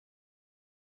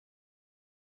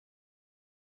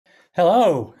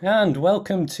Hello and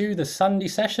welcome to the Sunday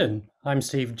session. I'm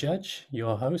Steve Judge,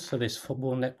 your host for this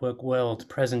Football Network World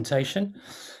presentation.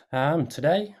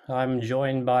 Today I'm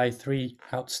joined by three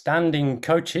outstanding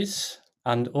coaches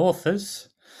and authors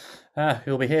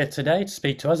who will be here today to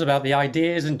speak to us about the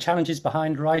ideas and challenges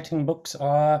behind writing books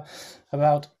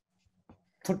about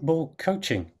football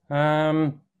coaching.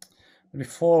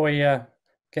 Before we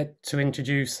get to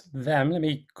introduce them, let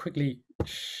me quickly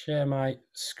share my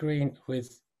screen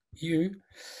with you,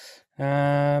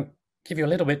 give you a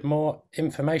little bit more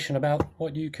information about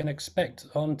what you can expect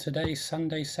on today's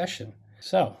Sunday session.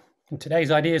 So,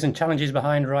 today's ideas and challenges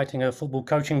behind writing a football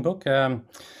coaching book. Once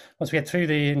we get through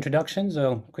the introductions,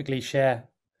 I'll quickly share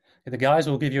with the guys.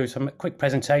 We'll give you some quick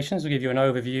presentations. We'll give you an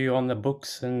overview on the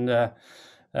books and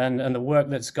the work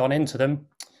that's gone into them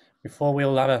before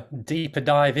we'll have a deeper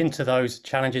dive into those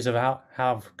challenges of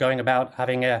how going about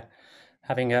having a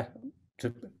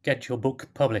to get your book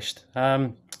published.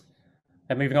 And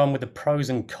moving on with the pros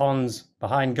and cons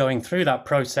behind going through that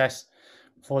process,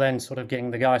 before then sort of getting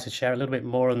the guys to share a little bit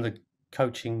more on the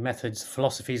coaching methods,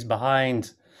 philosophies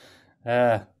behind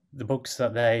the books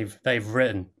that they've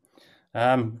written.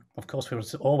 Of course, we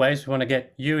want to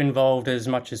get you involved as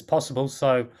much as possible.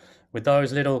 So with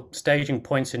those little staging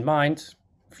points in mind,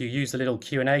 if you use the little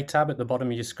Q&A tab at the bottom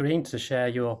of your screen to share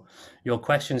your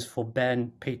questions for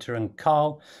Ben, Peter and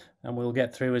Carl, and we'll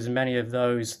get through as many of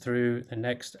those through the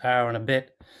next hour and a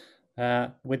bit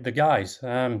with the guys.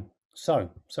 So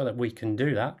that we can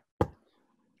do that,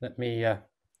 let me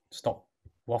stop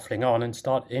waffling on and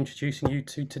start introducing you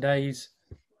to today's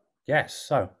guests.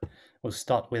 So we'll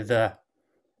start with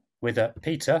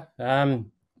Peter.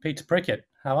 Peter Prickett,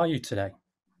 how are you today?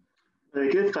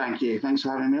 Very good, thank you. Thanks for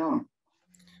having me on.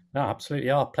 No, absolutely,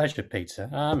 our pleasure, Peter.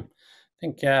 I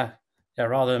think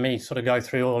rather than me sort of go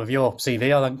through all of your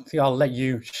CV, I think I'll let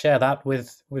you share that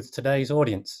with today's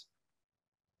audience.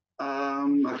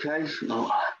 Okay,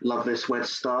 love this. Where to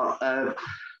start?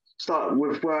 Start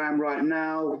with where I am right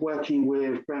now, working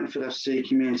with Brentford FC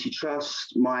Community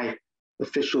Trust. My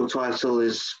official title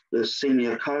is the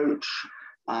senior coach.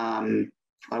 I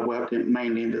work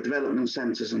mainly in the development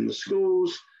centres and the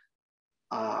schools.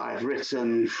 I've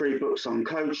written 3 books on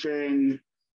coaching,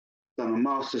 done a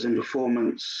master's in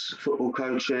performance football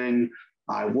coaching.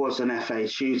 I was an FA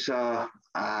tutor.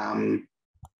 I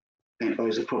think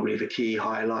those are probably the key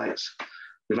highlights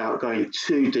without going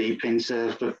too deep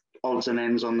into the odds and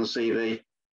ends on the CV.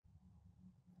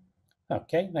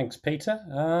 Okay, thanks, Peter.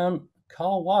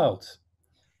 Carl Wild.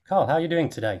 Carl, how are you doing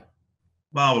today?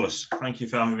 Marvellous. Thank you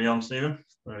for having me on, Stephen.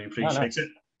 Really appreciate it.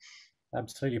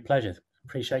 Absolutely a pleasure.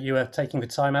 Appreciate you taking the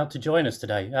time out to join us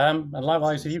today. And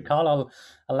likewise with you, Carl, I'll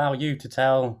allow you to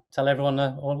tell everyone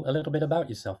a little bit about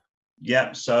yourself.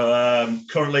 Yeah, so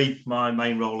currently my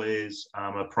main role is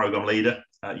I'm a programme leader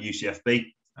at UCFB,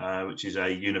 which is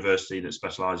a university that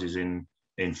specialises in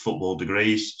football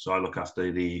degrees. So I look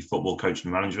after the football coaching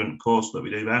and management course that we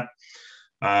do there.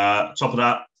 Top of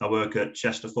that, I work at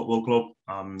Chester Football Club.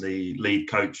 I'm the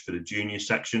lead coach for the junior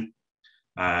section.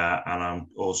 And I'm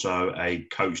also a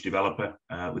coach developer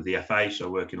with the FA, so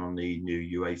working on the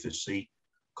new UEFA C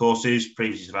courses.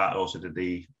 Previous to that, I also did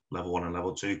the level 1 and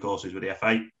level 2 courses with the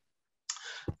FA.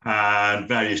 And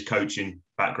various coaching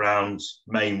backgrounds.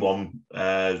 Main one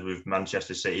with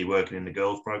Manchester City, working in the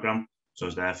girls programme. So I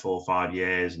was there 4 or 5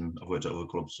 years, and I've worked at other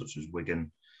clubs such as Wigan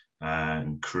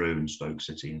and Crewe and Stoke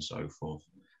City and so forth.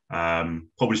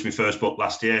 Published my first book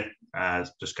last year,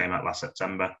 just came out last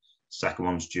September. Second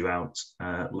one's due out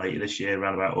later this year,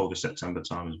 around about August, September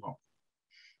time as well.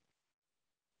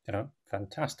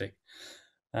 Fantastic.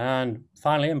 And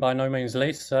finally, and by no means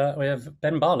least, we have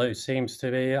Ben Bartlett, who seems to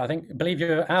be, I believe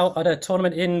you're out at a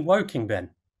tournament in Woking, Ben.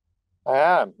 I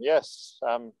am, yes.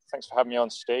 Thanks for having me on,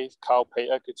 Steve. Carl,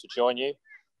 Peter, good to join you.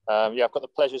 I've got the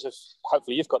pleasures of,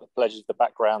 hopefully you've got the pleasures of the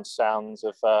background sounds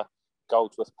of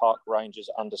Goldsworth Park Rangers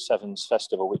Under-7s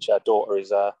Festival, which our daughter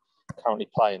is currently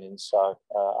playing in. So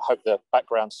I hope the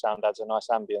background sound adds a nice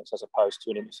ambience as opposed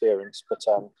to an interference. But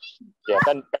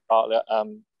Ben Bartlett,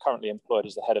 currently employed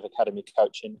as the head of academy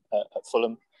coaching at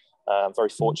Fulham. I'm very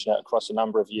fortunate across a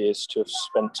number of years to have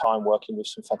spent time working with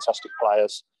some fantastic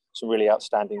players, some really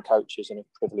outstanding coaches, and a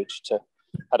privilege to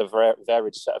had a very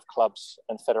varied set of clubs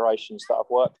and federations that I've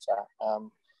worked at.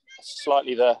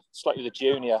 Slightly the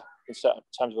junior in certain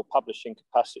terms of a publishing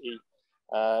capacity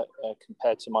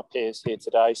compared to my peers here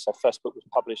today. So first book was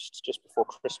published just before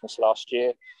Christmas last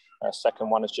year. Second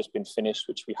one has just been finished,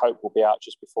 which we hope will be out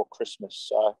just before Christmas.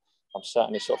 So I'm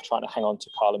certainly sort of trying to hang on to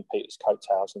Carl and Peter's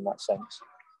coattails in that sense.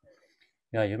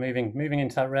 Yeah, you're moving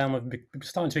into that realm of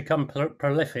starting to become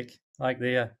prolific, like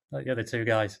the other two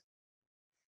guys.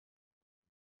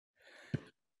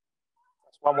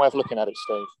 One way of looking at it,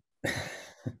 Steve.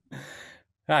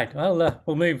 Right. Well,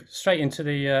 we'll move straight into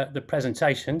the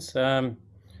presentations. We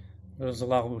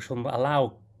shall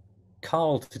allow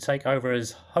Carl to take over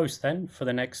as host then for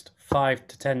the next 5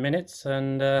 to 10 minutes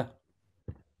and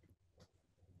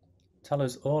tell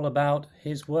us all about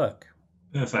his work.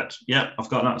 Perfect. Yeah, I've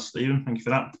got that, Stephen. Thank you for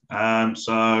that.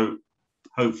 So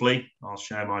hopefully I'll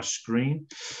share my screen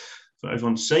for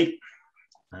everyone to see.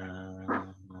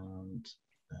 And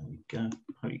there we go.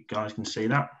 Hope you guys can see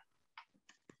that.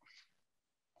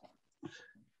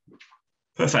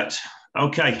 Perfect.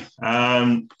 Okay.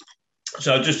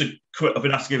 So just I've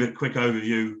been asked to give a quick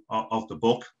overview of the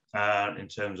book in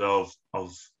terms of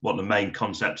what the main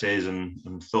concept is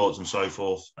and thoughts and so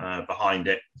forth behind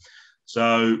it.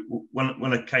 So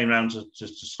when I came around to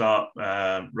start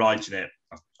writing it,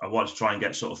 I wanted to try and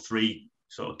get sort of 3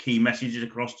 sort of key messages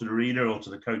across to the reader or to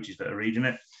the coaches that are reading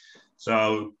it.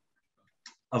 So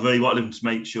I really wanted them to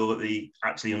make sure that they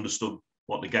actually understood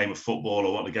what the game of football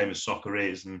or what the game of soccer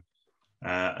is. And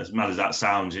as mad as that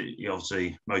sounds,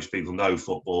 obviously most people know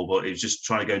football, but it's just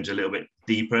trying to go into a little bit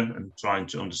deeper and trying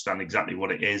to understand exactly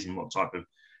what it is and what type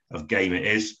of game it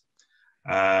is.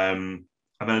 And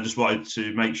then I just wanted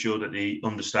to make sure that they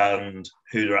understand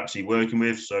who they're actually working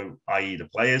with, so i.e. the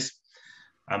players.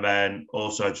 And then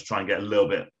also to try and get a little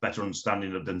bit better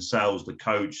understanding of themselves, the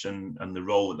coach, and the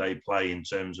role that they play in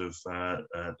terms of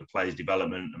the players'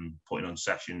 development and putting on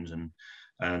sessions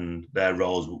and their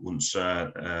roles once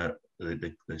the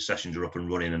sessions are up and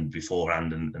running and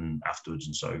beforehand and afterwards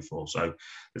and so forth. So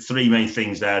the 3 main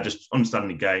things there, just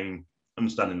understanding the game,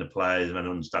 understanding the players, and then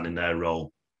understanding their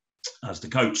role as the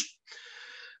coach.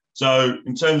 So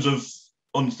in terms of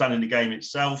understanding the game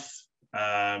itself,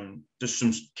 just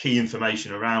some key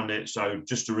information around it. So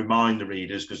just to remind the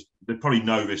readers, because they probably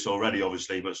know this already,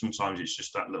 obviously, but sometimes it's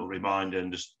just that little reminder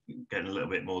and just getting a little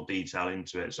bit more detail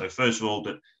into it. So first of all,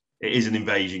 that it is an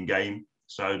invasion game.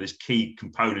 So there's key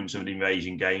components of an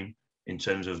invasion game in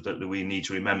terms of that we need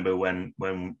to remember when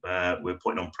we're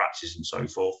putting on practice and so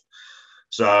forth.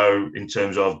 So in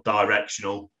terms of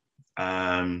directional,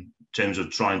 in terms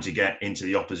of trying to get into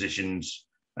the opposition's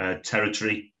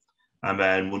territory, and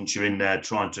then once you're in there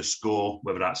trying to score,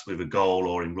 whether that's with a goal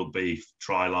or in rugby,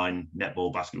 try line,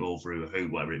 netball, basketball, through a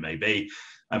hoop, whatever it may be,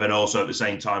 and then also at the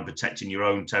same time protecting your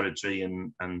own territory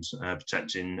and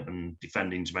protecting and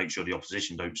defending to make sure the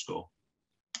opposition don't score.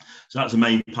 So that's the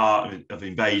main part of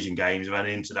invasion games. And then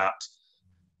into that,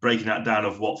 breaking that down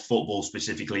of what football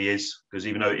specifically is, because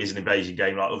even though it is an invasion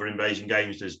game like other invasion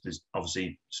games, there's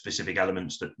obviously specific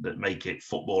elements that make it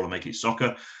football and make it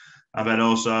soccer. And then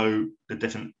also the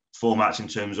different formats in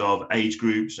terms of age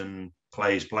groups and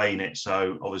players playing it.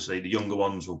 So obviously the younger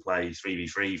ones will play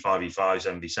 3v3,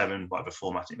 5v5, 7v7, whatever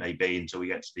format it may be, until we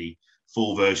get to the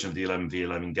full version of the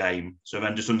 11v11 game. So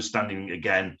then just understanding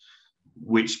again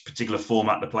which particular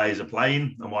format the players are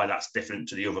playing and why that's different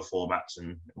to the other formats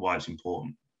and why it's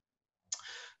important.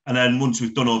 And then once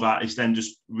we've done all that, it's then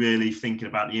just really thinking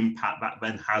about the impact that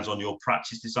then has on your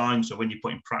practice design. So when you're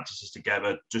putting practices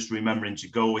together, just remembering to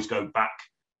always go back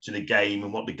to the game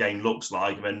and what the game looks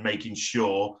like, and then making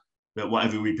sure that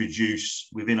whatever we produce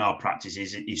within our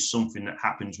practices is something that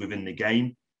happens within the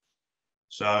game.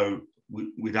 So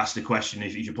we'd ask the question,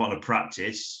 if you put on a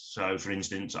practice, so for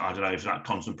instance, I don't know, if that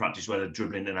constant practice where they're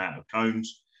dribbling in and out of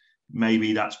cones,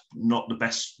 maybe that's not the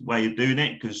best way of doing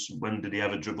it, because when did he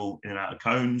ever dribble in and out of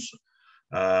cones?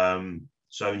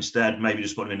 So instead, maybe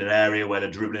just put them in an area where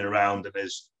they're dribbling around and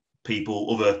there's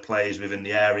other players within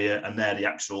the area, and they're the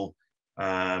actual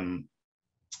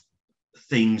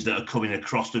things that are coming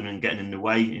across them and getting in the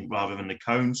way rather than the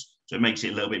cones. So it makes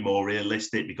it a little bit more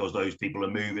realistic, because those people are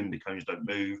moving, the cones don't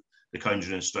move. The cones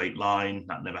are in a straight line.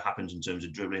 That never happens in terms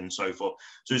of dribbling and so forth.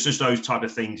 So it's just those type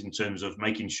of things in terms of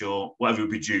making sure whatever we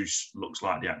produce looks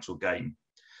like the actual game.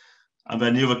 And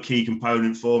then the other key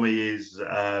component for me is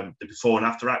the before and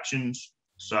after actions.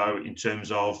 So in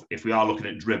terms of, if we are looking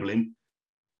at dribbling,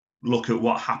 look at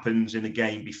what happens in the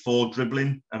game before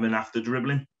dribbling and then after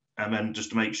dribbling. And then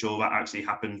just to make sure that actually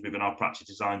happens within our practice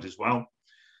designs as well.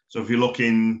 So if you're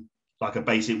looking like a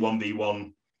basic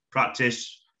 1v1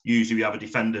 practice, usually we have a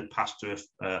defender pass to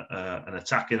an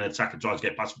attacker, and an attacker tries to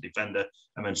get past the defender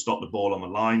and then stop the ball on the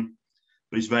line.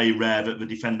 But it's very rare that the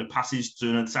defender passes to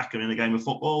an attacker in a game of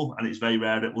football, and it's very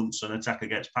rare that once an attacker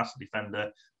gets past the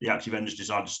defender, they actually then just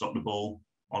decide to stop the ball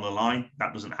on a line.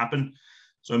 That doesn't happen.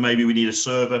 So maybe we need a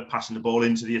server passing the ball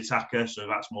into the attacker, so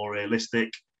that's more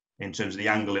realistic in terms of the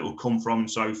angle it will come from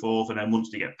and so forth. And then once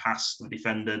they get past the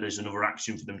defender, there's another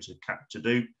action for them to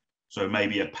do. So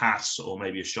maybe a pass or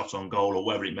maybe a shot on goal or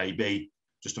whatever it may be.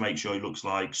 just to make sure it looks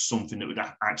like something that would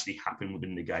actually happen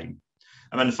within the game.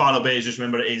 And then the final bit is just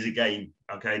remember it is a game.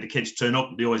 Okay, the kids turn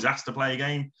up, they always ask to play a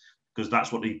game because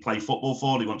that's what they play football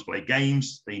for. They want to play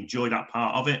games. They enjoy that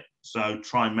part of it. So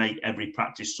try and make every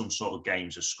practice some sort of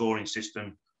games, a scoring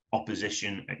system,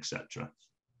 opposition, etc.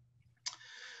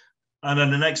 And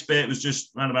then the next bit was just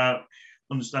around about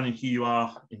understanding who you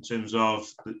are in terms of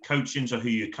the coaching, so who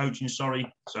you're coaching,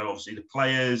 sorry. So obviously the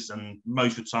players, and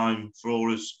most of the time for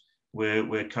us,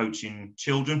 we're coaching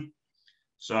children.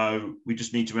 So we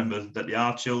just need to remember that they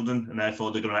are children, and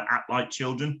therefore they're going to act like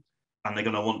children, and they're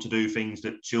going to want to do things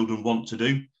that children want to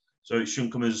do. So it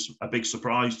shouldn't come as a big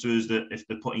surprise to us that if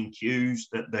they're put in queues,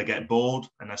 that they get bored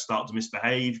and they start to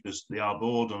misbehave because they are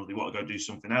bored or they want to go do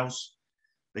something else.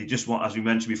 They just want, as we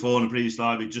mentioned before in the previous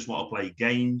slide, they just want to play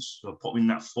games. So put them in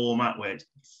that format where it's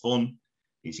fun,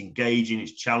 it's engaging,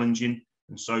 it's challenging,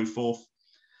 and so forth.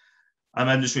 And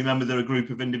then just remember they're a group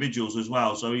of individuals as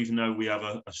well. So even though we have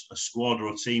a squad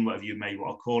or a team, whatever you may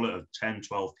want to call it, of 10,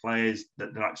 12 players,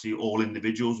 that they're actually all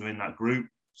individuals within that group.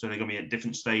 So they're going to be at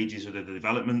different stages of the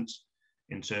development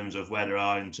in terms of where they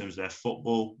are, in terms of their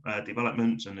football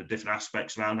development and the different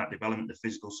aspects around that development, the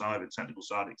physical side, the technical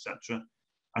side, etc.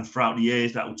 And throughout the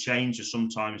years, that will change. So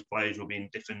sometimes players will be in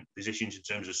different positions in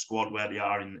terms of squad, where they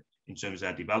are in terms of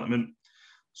their development.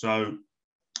 So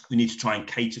we need to try and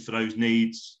cater for those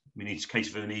needs. We need to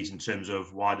cater for the needs in terms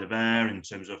of why they're there, in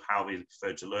terms of how they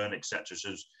prefer to learn, etc.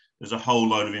 So there's a whole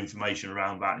load of information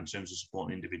around that in terms of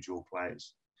supporting individual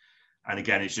players. And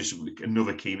again, it's just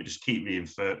another key. We just keep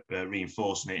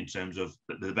reinforcing it in terms of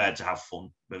that they're there to have fun.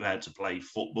 They're there to play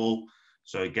football.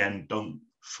 So again,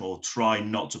 try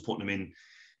not to put them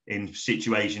in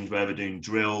situations where they're doing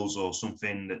drills or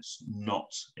something that's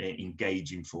not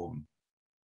engaging for them.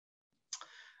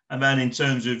 And then in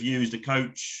terms of you as the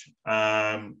coach,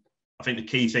 I think the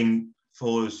key thing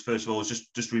for us, first of all, is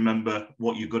just remember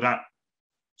what you're good at.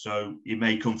 So it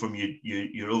may come from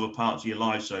your other parts of your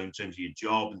life. So in terms of your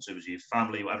job, in terms of your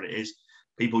family, whatever it is,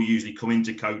 people usually come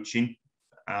into coaching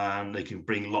and they can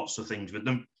bring lots of things with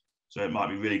them. So it might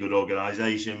be really good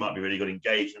organisation, might be really good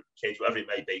engagement with kids, whatever it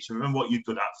may be. So remember what you're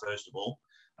good at, first of all,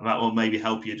 and that will maybe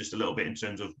help you just a little bit in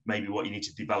terms of maybe what you need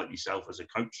to develop yourself as a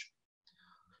coach.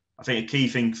 I think a key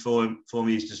thing for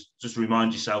me is just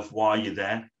remind yourself why you're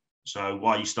there. So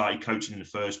why you started coaching in the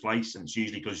first place. And it's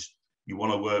usually because you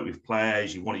want to work with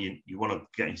players, you want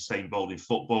to stay involved in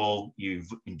football, you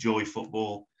enjoy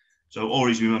football. So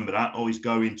always remember that, always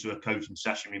go into a coaching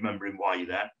session remembering why you're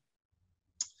there.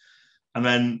 And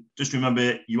then just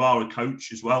remember you are a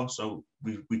coach as well. So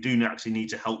we do actually need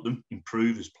to help them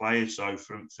improve as players. So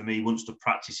for me, once the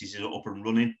practices are up and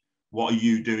running, what are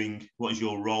you doing? What is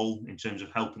your role in terms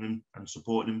of helping them and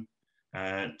supporting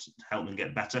them to help them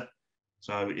get better?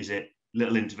 So is it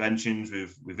little interventions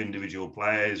with individual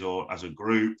players or as a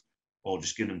group, or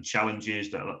just give them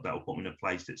challenges that will put them in a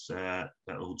place that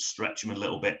will stretch them a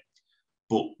little bit?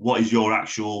 But what is your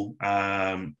actual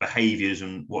behaviours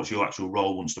and what's your actual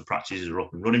role once the practices are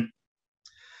up and running?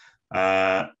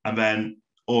 And then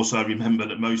also remember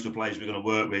that most of the players we're going to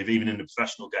work with, even in the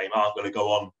professional game, aren't going to go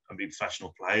on and be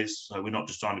professional players. So we're not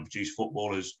just trying to produce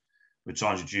footballers, we're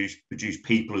trying to produce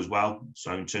people as well.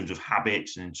 So in terms of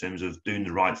habits and in terms of doing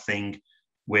the right thing,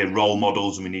 we're role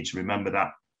models and we need to remember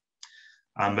that.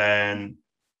 And then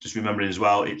just remembering as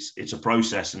well, it's a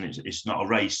process and it's not a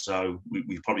race. So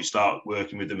we probably start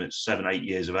working with them at 7, 8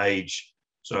 years of age.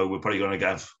 So we're probably going to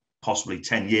have possibly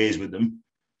 10 years with them.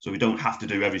 So we don't have to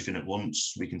do everything at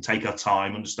once. We can take our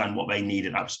time, understand what they need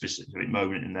at that specific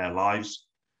moment in their lives,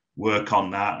 work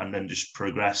on that, and then just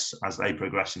progress as they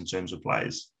progress in terms of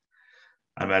players.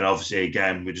 And then obviously,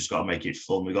 again, we just got to make it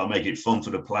fun. We've got to make it fun for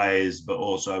the players, but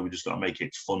also we just got to make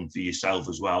it fun for yourself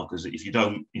as well. Because if you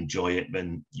don't enjoy it,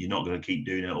 then you're not going to keep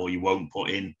doing it, or you won't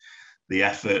put in the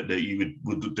effort that you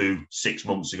would do 6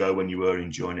 months ago when you were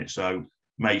enjoying it. So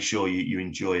make sure you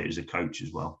enjoy it as a coach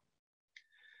as well.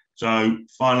 So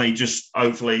finally, just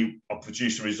hopefully I'll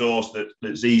produce a resource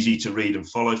that's easy to read and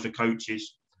follow for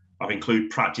coaches. I've included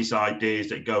practice ideas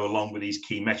that go along with these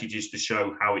key messages to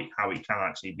show how it can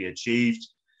actually be achieved.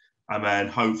 And then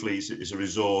hopefully it's a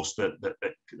resource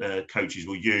that coaches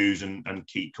will use and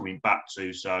keep coming back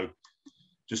to. So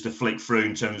just to flick through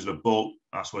in terms of the book,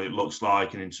 that's what it looks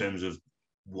like. And in terms of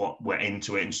what we're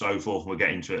into it and so forth, we'll get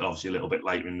into it obviously a little bit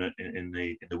later in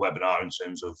the webinar in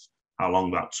terms of how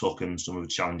long that took and some of the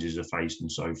challenges are faced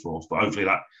and so forth. But hopefully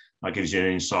that gives you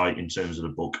an insight in terms of the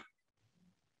book.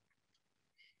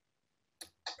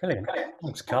 Brilliant.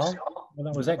 Thanks, Carl. Well,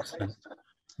 that was excellent.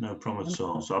 No problem at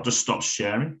all. So I'll just stop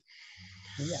sharing.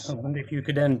 Yeah, I wonder if you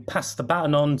could then pass the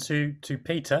baton on to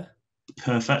Peter.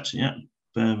 Perfect, yeah.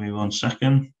 bear me 1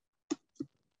 second.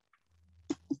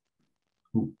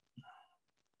 Ooh.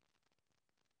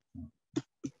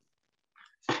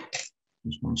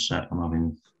 Just 1 sec, I'm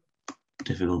having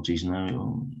difficulties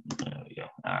now. There we go.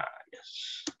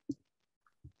 Yes.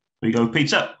 There you go,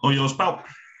 Peter. All yours, pal.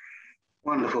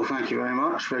 Wonderful, thank you very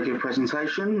much. Very good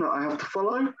presentation that I have to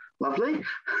follow. Lovely.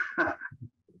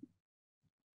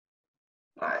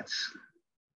 Right.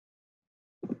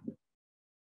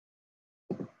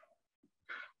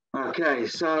 Okay,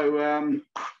 so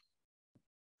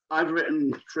I've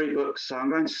written 3 books, so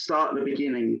I'm going to start at the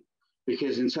beginning,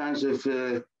 because in terms of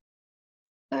a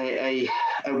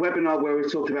webinar where we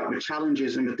talked about the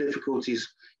challenges and the difficulties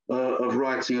of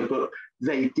writing a book,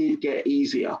 they did get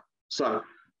easier. So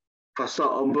if I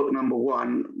start on book number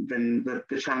 1, then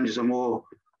the challenges are more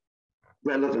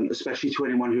relevant, especially to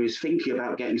anyone who is thinking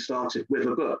about getting started with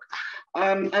a book.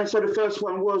 And so the first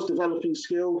one was Developing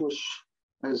Skill, which,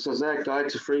 as it says there, Guide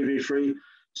to 3v3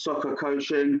 Soccer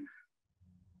Coaching.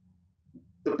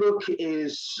 The book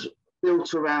is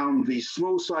built around the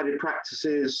small-sided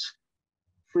practices,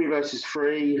 3 versus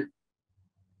 3,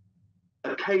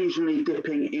 occasionally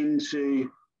dipping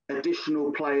into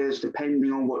additional players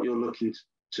depending on what you're looking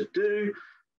to do,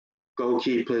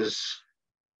 goalkeepers,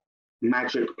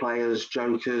 magic players,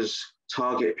 jokers,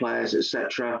 target players,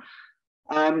 etc.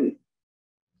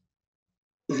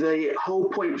 The whole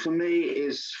point for me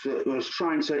was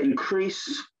trying to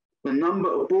increase the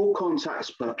number of ball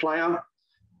contacts per player,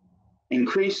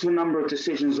 increase the number of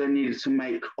decisions they needed to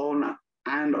make on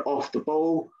and off the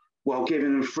ball, while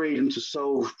giving them freedom to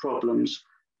solve problems.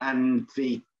 And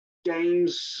the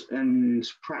games and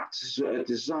practices that are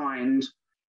designed,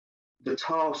 the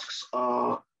tasks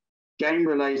are game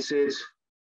related,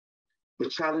 the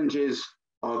challenges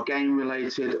are game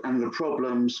related, and the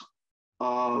problems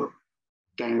are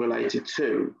game related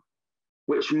too,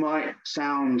 which might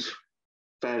sound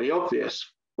fairly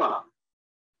obvious, but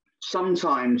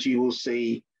sometimes you will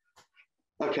see,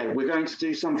 okay, we're going to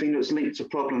do something that's linked to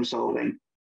problem solving.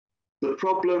 The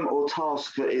problem or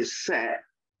task that is set,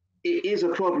 it is a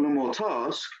problem or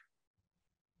task,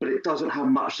 but it doesn't have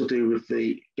much to do with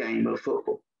the game of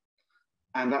football.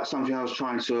 And that's something I was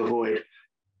trying to avoid.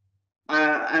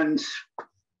 And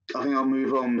I think I'll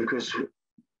move on, because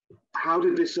how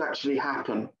did this actually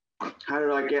happen? How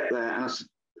did I get there? And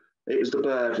it was the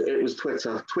bird, it was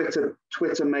Twitter.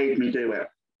 Twitter made me do it.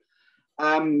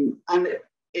 And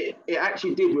it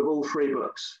actually did with all 3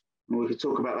 books. And we could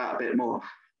talk about that a bit more.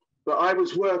 But I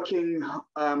was working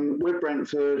with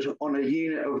Brentford on a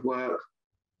unit of work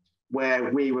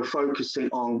where we were focusing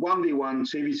on 1v1,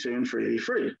 2v2, and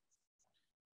 3v3.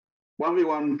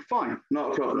 1v1, fine,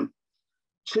 not a problem.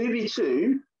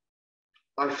 2v2,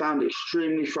 I found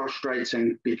extremely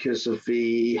frustrating because of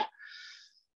the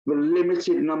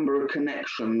limited number of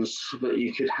connections that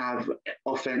you could have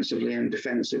offensively and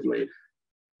defensively.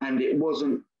 And it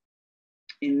wasn't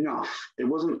enough. It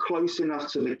wasn't close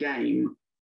enough to the game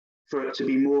for it to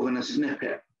be more than a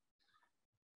snippet.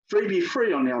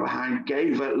 3v3, on the other hand,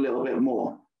 gave a little bit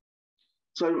more.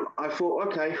 So I thought,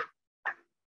 okay,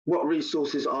 what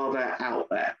resources are there out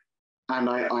there? And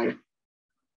I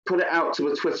put it out to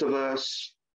the Twitterverse,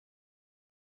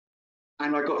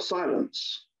 and I got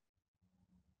silence,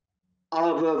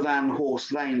 other than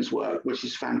Horst Lane's work, which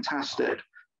is fantastic.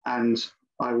 And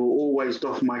I will always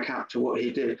doff my cap to what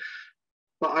he did.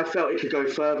 But I felt it could go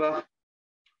further.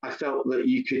 I felt that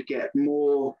you could get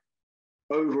more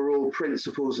overall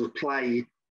principles of play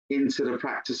into the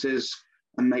practices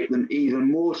and make them even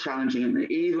more challenging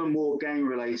and even more game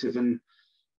related. And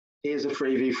here's a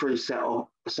 3v3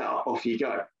 setup, off you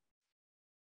go.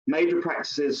 Made the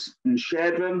practices and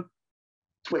shared them.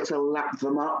 Twitter lapped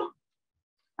them up.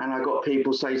 And I got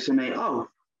people say to me, oh,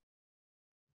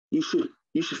 you should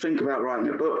think about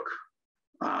writing a book.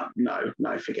 No,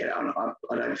 forget it.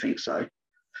 I don't think so.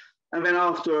 And then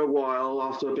after a while,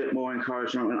 after a bit more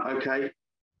encouragement, I went, okay,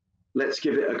 let's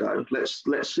give it a go.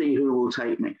 Let's see who will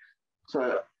take me.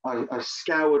 So I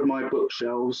scoured my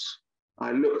bookshelves.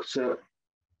 I looked at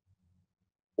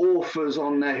authors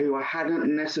on there who I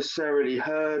hadn't necessarily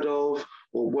heard of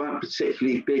or weren't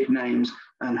particularly big names,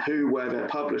 and who were their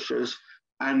publishers.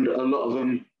 And a lot of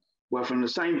them were from the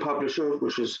same publisher,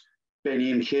 which was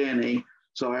Benny and Kearney.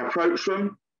 So I approached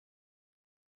them,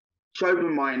 showed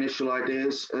them my initial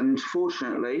ideas, and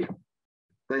fortunately,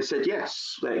 they said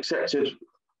yes. They accepted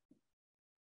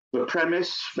the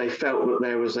premise. They felt that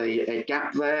there was a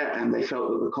gap there, and they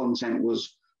felt that the content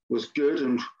was good,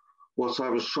 and what I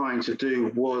was trying to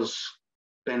do was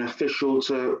beneficial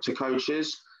to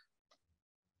coaches.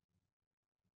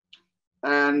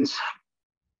 And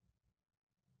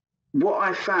what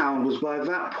I found was by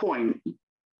that point,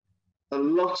 a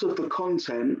lot of the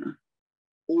content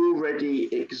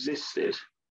already existed.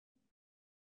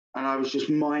 And I was just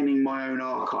mining my own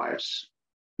archives,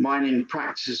 mining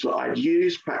practices that I'd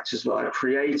used, practices that I'd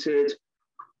created,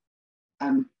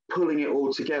 and pulling it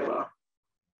all together.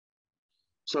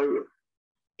 So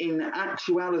in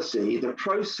actuality, the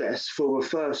process for the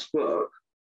first book,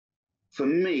 for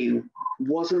me,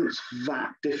 wasn't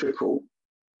that difficult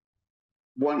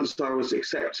once I was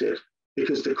accepted,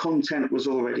 because the content was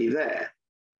already there.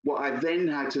 What I then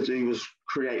had to do was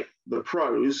create the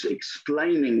prose,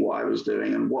 explaining what I was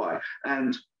doing and why.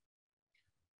 And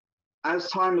as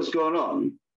time has gone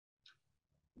on,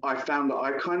 I found that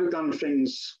I kind of done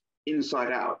things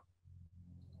inside out.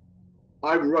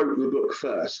 I wrote the book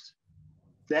first,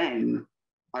 then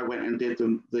I went and did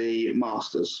the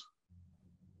masters.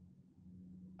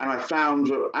 And I found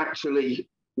that actually,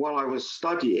 while I was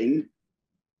studying,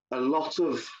 a lot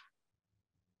of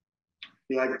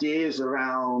the ideas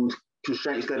around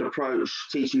constraints-led approach,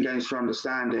 teaching games for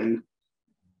understanding,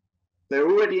 they're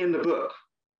already in the book,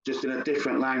 just in a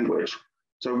different language.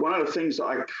 So one of the things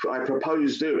that I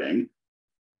proposed doing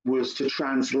was to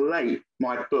translate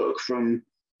my book from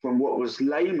what was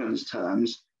layman's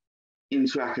terms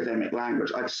into academic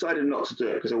language. I decided not to do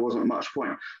it because there wasn't much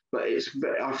point, but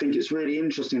I think it's really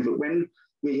interesting that when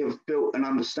we have built an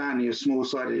understanding of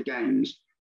small-sided games,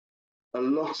 a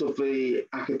lot of the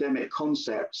academic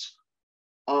concepts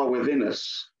are within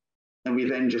us, and we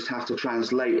then just have to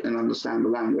translate and understand the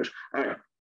language. All right.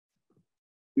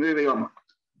 Moving on.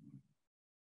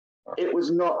 It was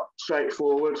not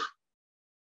straightforward.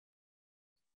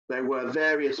 There were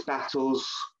various battles,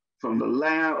 from the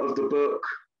layout of the book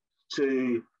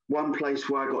to one place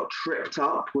where I got tripped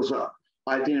up was that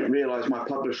I didn't realize my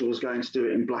publisher was going to do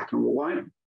it in black and white.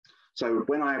 So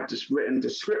when I have just written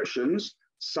descriptions,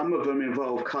 some of them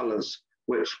involve colors,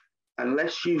 which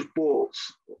unless you've bought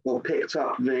or picked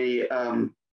up the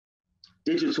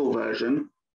digital version,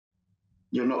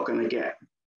 you're not going to get.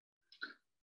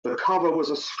 The cover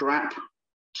was a scrap.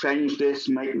 Change this,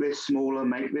 make this smaller,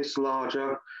 make this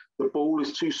larger. The ball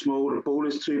is too small, the ball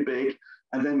is too big.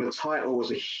 And then the title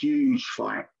was a huge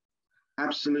fight,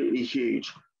 absolutely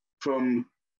huge. From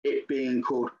it being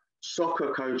called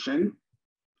Soccer Coaching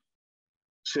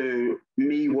to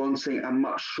me wanting a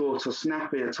much shorter,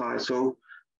 snappier title,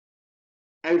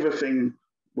 everything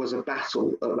was a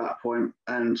battle at that point.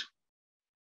 And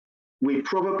we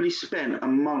probably spent a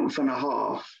month and a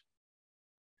half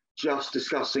just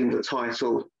discussing the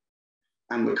title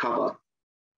and the cover.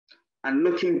 And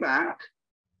looking back,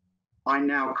 I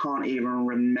now can't even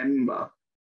remember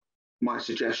my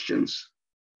suggestions.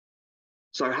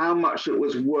 So how much it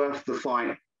was worth the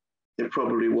fight, it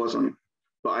probably wasn't,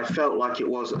 but I felt like it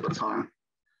was at the time.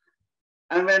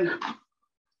 And then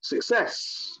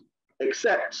success,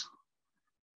 except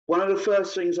one of the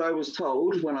first things I was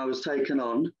told when I was taken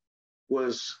on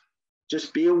was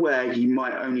just be aware you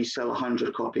might only sell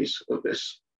 100 copies of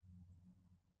this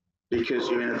because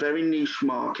you're in a very niche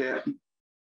market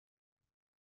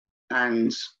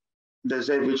and there's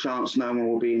every chance no one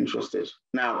will be interested.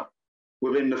 Now,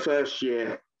 within the first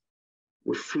year,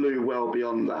 we flew well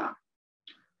beyond that,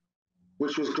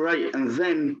 which was great. And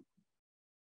then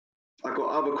I got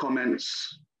other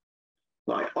comments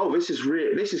like, oh, this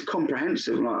is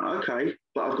comprehensive. I'm like, okay,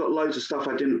 but I've got loads of stuff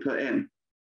I didn't put in.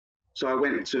 So I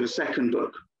went to the second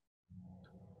book.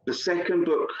 The second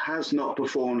book has not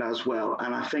performed as well.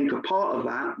 And I think a part of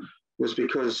that was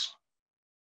because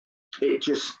it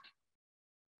just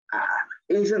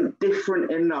isn't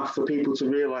different enough for people to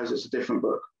realize it's a different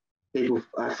book. People,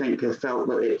 I think, have felt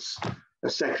that it's a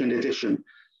second edition.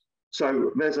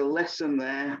 So there's a lesson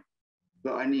there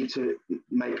that I need to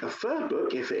make a third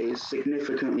book if it is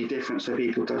significantly different, so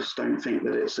people just don't think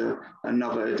that it's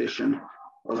another edition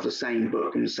of the same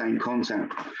book and the same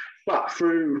content. But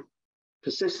through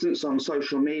persistence on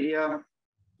social media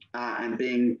and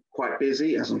being quite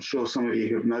busy, as I'm sure some of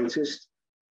you have noticed,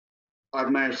 I've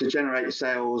managed to generate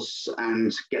sales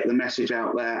and get the message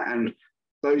out there. And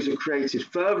those have created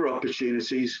further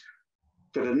opportunities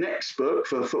for the next book,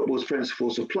 for Football's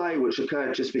Principles of Play, which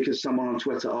occurred just because someone on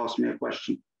Twitter asked me a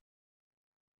question.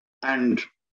 And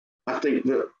I think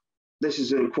that this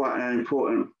is quite an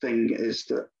important thing, is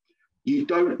that you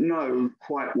don't know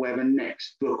quite where the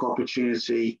next book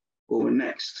opportunity or the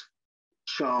next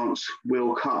chance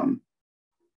will come.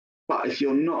 But if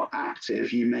you're not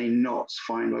active, you may not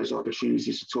find those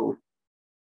opportunities at all.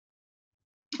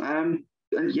 And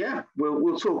yeah,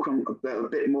 we'll talk a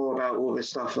bit more about all this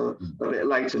stuff a bit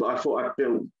later, but I thought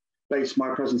I'd base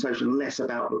my presentation less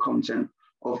about the content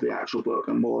of the actual book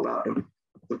and more about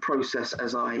the process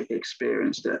as I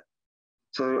experienced it.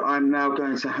 So I'm now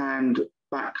going to hand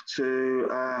back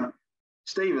to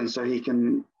Stephen so he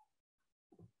can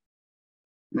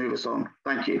move us on.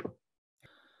 Thank you.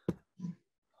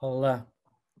 I'll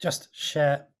just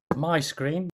share my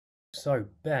screen. So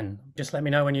Ben, just let me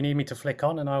know when you need me to flick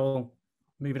on and I will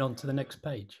move it on to the next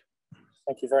page.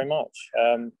 Thank you very much.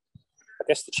 I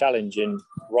guess the challenge in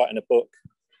writing a book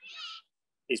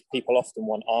is people often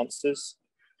want answers.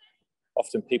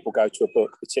 Often people go to a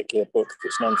book, particularly a book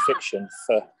that's non-fiction,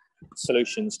 for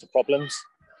solutions to problems.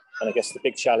 And I guess the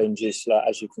big challenge is,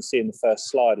 as you can see in the first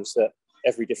slide, is that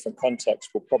every different context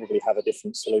will probably have a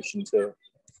different solution to it.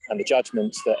 And the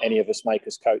judgments that any of us make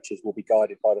as coaches will be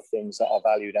guided by the things that are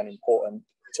valued and important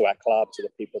to our club, to the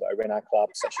people that are in our club,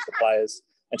 such as the players,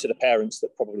 and to the parents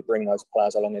that probably bring those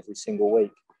players along every single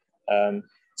week.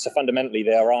 So fundamentally,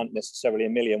 there aren't necessarily a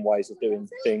million ways of doing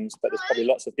things, but there's probably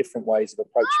lots of different ways of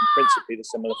approaching principally the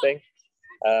similar thing.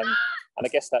 And I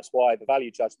guess that's why the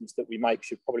value judgments that we make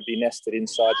should probably be nested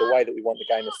inside the way that we want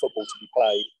the game of football to be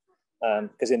played.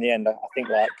 Because in the end, I think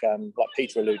like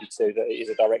Peter alluded to, that it is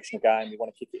a directional game. We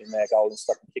want to kick it in their goal and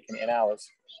stop them kicking it in ours.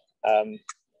 And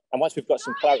once we've got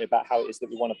some clarity about how it is that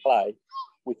we want to play,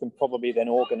 we can probably then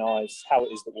organise how it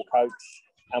is that we'll coach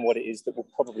and what it is that we'll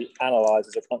probably analyse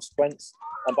as a consequence.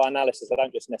 And by analysis, I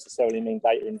don't just necessarily mean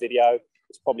data and video.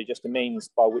 It's probably just a means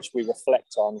by which we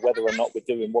reflect on whether or not we're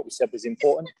doing what we said was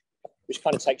important, which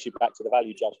kind of takes you back to the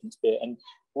value judgments bit. And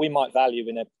we might value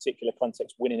in a particular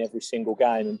context winning every single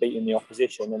game and beating the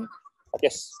opposition. And I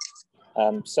guess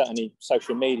certainly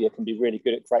social media can be really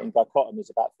good at creating dichotomies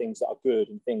about things that are good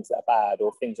and things that are bad,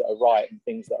 or things that are right and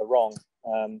things that are wrong.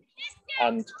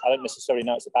 And I don't necessarily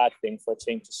know it's a bad thing for a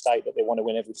team to state that they want to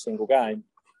win every single game.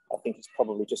 I think it's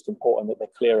probably just important that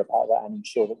they're clear about that and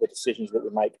ensure that the decisions that we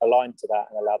make align to that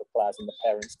and allow the players and the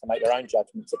parents to make their own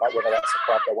judgments about whether that's a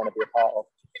club they want to be a part of.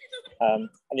 And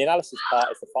the analysis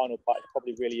part is the final part. It's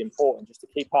probably really important just to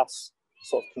keep us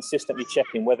sort of consistently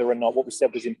checking whether or not what we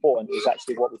said was important is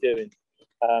actually what we're doing.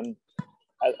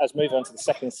 As moving on to the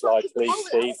second slide, please,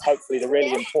 Steve, hopefully the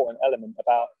really important element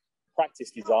about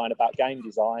practice design, about game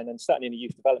design, and certainly in the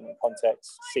youth development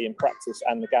context, seeing practice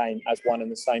and the game as one and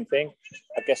the same thing.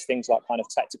 I guess things like kind of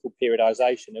tactical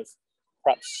periodization have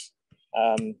perhaps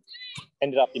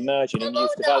ended up emerging in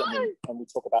youth development, and we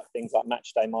talk about things like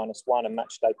match day -1 and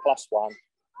match day +1,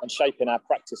 and shaping our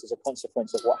practice as a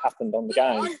consequence of what happened on the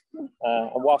game.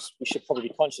 And whilst we should probably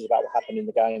be conscious about what happened in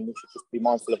the game, we should just be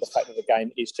mindful of the fact that the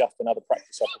game is just another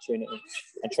practice opportunity,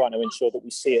 and trying to ensure that we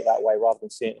see it that way rather than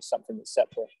seeing it as something that's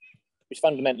separate. Which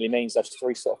fundamentally means those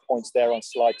three sort of points there on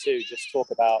slide 2 just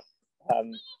talk about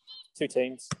 2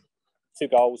 teams, 2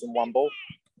 goals and 1 ball.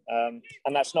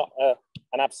 And that's not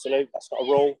an absolute, that's not a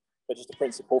rule, but just a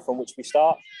principle from which we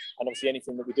start. And obviously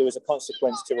anything that we do as a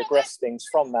consequence to regress things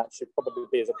from that should probably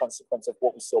be as a consequence of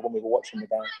what we saw when we were watching the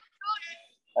game.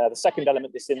 The second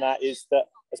element that's in that is that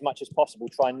as much as possible,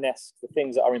 try and nest the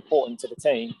things that are important to the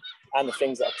team and the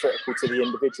things that are critical to the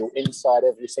individual inside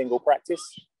every single practice,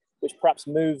 which perhaps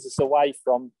moves us away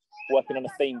from working on a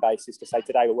theme basis to say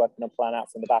today we're working on playing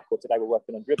out from the back, or today we're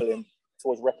working on dribbling,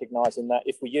 towards recognising that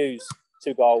if we use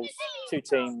 2 goals, 2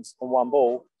 teams and 1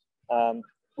 ball,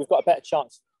 we've got a better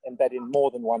chance of embedding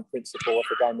more than one principle of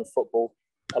the game of football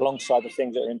alongside the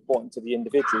things that are important to the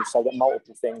individual, so that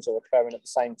multiple things are occurring at the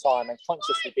same time and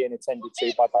consciously being attended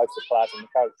to by both the players and the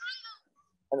coach.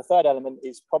 And the third element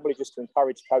is probably just to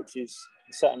encourage coaches,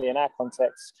 certainly in our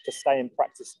context, to stay in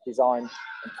practice design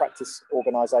and practice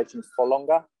organisations for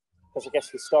longer. Because I guess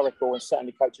historical and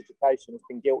certainly coach education has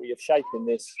been guilty of shaping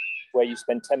this, where you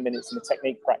spend 10 minutes in a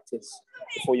technique practice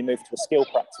before you move to a skill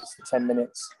practice for 10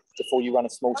 minutes, before you run a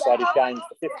small-sided game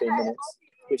for 15 minutes,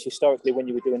 which historically when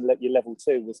you were doing your level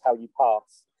 2 was how you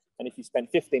pass. And if you spent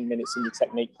 15 minutes in your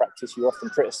technique practice, you're often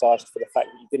criticised for the fact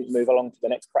that you didn't move along to the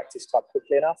next practice type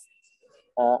quickly enough.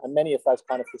 And many of those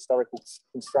kind of historical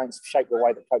constraints have shaped the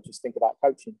way that coaches think about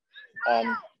coaching.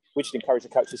 We should encourage the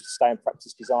coaches to stay in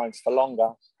practice designs for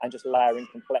longer and just layer in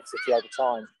complexity over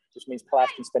time, which means players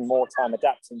can spend more time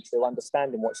adapting to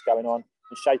understanding what's going on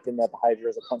and shaping their behaviour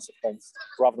as a consequence,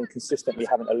 rather than consistently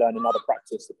having to learn another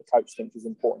practice that the coach thinks is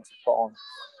important to put on.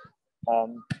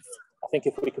 I think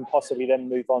if we can possibly then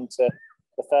move on to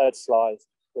the third slide,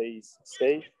 please,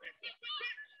 Steve.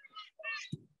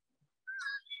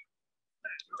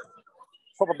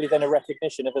 Probably then a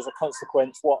recognition of, as a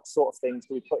consequence, what sort of things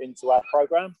do we put into our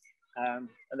programme. And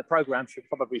the programme should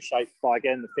probably be shaped by,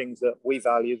 again, the things that we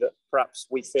value that perhaps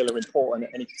we feel are important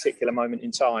at any particular moment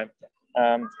in time.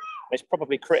 It's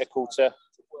probably critical to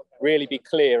really be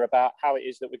clear about how it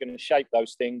is that we're going to shape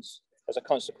those things as a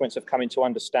consequence of coming to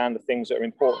understand the things that are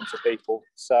important to people.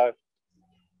 So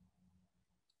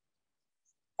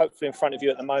hopefully in front of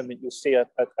you at the moment, you'll see a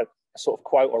sort of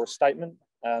quote or a statement.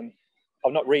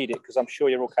 I'll not read it because I'm sure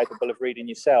you're all capable of reading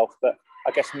yourself, but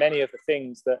I guess many of the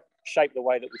things that shape the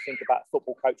way that we think about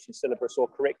football coaching syllabus or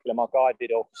curriculum are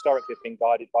guided, or historically have been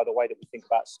guided, by the way that we think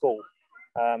about school,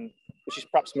 which is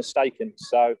perhaps mistaken.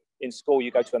 So in school,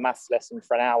 you go to a maths lesson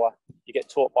for an hour, you get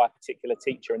taught by a particular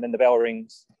teacher, and then the bell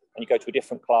rings and you go to a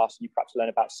different class and you perhaps learn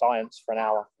about science for an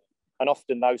hour. And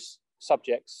often those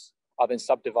subjects are then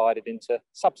subdivided into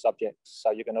sub-subjects.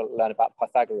 So you're going to learn about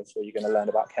Pythagoras, or you're going to learn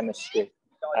about chemistry.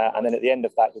 And then at the end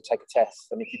of that, you'll take a test.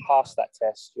 And if you pass that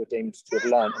test, you're deemed to have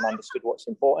learned and understood what's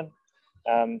important.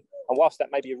 And whilst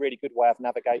that may be a really good way of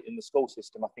navigating the school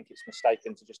system, I think it's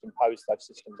mistaken to just impose those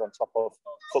systems on top of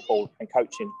football and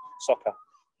coaching, soccer.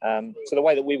 So the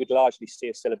way that we would largely see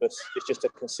a syllabus is just a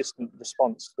consistent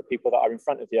response to the people that are in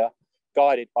front of you,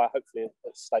 guided by, hopefully,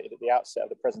 as stated at the outset of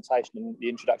the presentation and the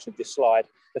introduction of this slide,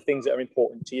 the things that are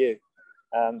important to you.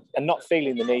 And not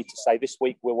feeling the need to say, this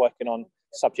week we're working on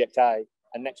subject A,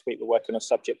 and next week we're working on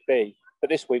subject B. But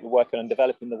this week we're working on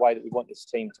developing the way that we want this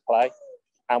team to play,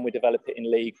 and we develop it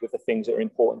in league with the things that are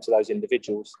important to those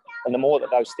individuals. And the more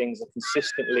that those things are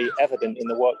consistently evident in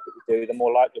the work that we do, the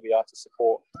more likely we are to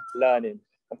support learning.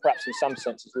 And perhaps in some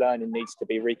senses, learning needs to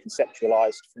be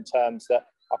reconceptualized from terms that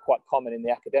are quite common in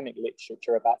the academic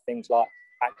literature about things like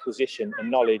acquisition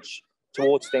and knowledge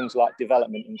towards things like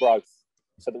development and growth,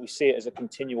 so that we see it as a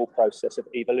continual process of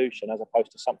evolution as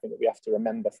opposed to something that we have to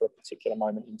remember for a particular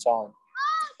moment in time.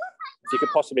 If you could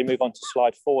possibly move on to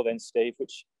slide 4 then, Steve,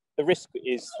 which the risk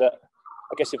is that,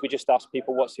 I guess if we just ask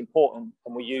people what's important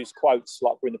and we use quotes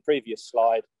like we're in the previous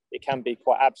slide, it can be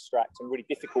quite abstract and really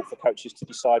difficult for coaches to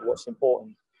decide what's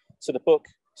important. So the book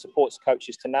supports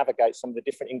coaches to navigate some of the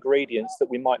different ingredients that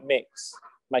we might mix,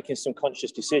 making some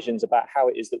conscious decisions about how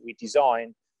it is that we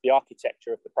design the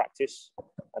architecture of the practice.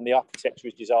 And the architecture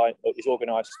is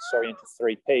organised into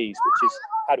 3 Ps, which is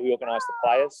how do we organise the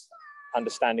players,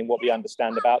 understanding what we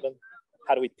understand about them,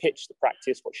 how do we pitch the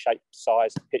practice, what shape,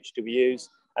 size, pitch do we use,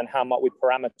 and how might we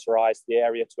parameterise the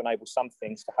area to enable some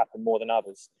things to happen more than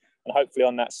others. And hopefully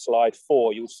on that slide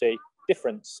 4, you'll see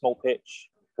different: small pitch,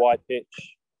 wide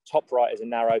pitch, top right is a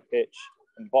narrow pitch,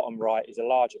 and bottom right is a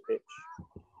larger pitch.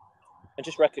 And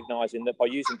just recognising that by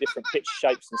using different pitch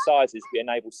shapes and sizes, we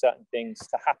enable certain things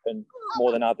to happen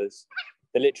more than others.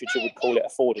 The literature would call it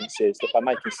affordances, that by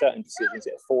making certain decisions,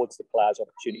 it affords the players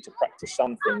opportunity to practice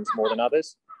some things more than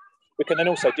others. We can then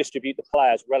also distribute the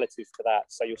players relative to that.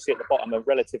 So you'll see at the bottom a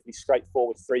relatively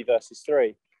straightforward 3 versus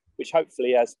 3, which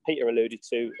hopefully, as Peter alluded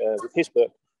to with his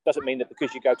book, doesn't mean that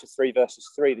because you go to 3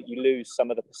 versus 3 that you lose some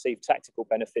of the perceived tactical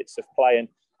benefits of playing,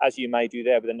 as you may do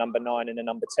there with a number 9 and a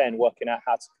number 10, working out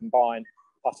how to combine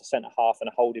plus a centre-half and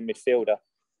a holding midfielder.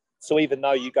 So even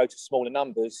though you go to smaller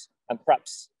numbers, and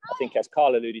perhaps, I think as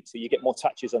Carl alluded to, you get more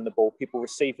touches on the ball, people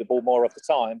receive the ball more of the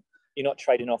time, you're not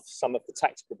trading off some of the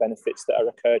tactical benefits that are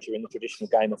occurred during the traditional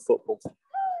game of football.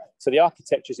 So the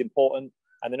architecture is important,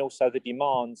 and then also the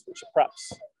demands, which are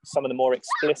perhaps some of the more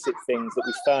explicit things that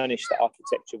we furnish the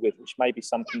architecture with, which may be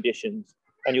some conditions.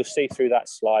 And you'll see through that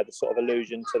slide the sort of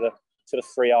allusion to the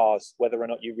 3 R's, whether or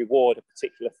not you reward a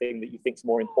particular thing that you think is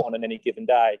more important on any given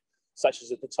day, such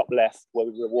as at the top left, where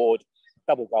we reward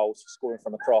double goals for scoring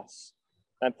from a cross.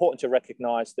 And important to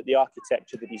recognise that the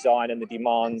architecture, the design and the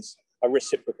demands are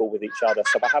reciprocal with each other.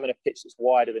 So by having a pitch that's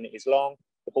wider than it is long,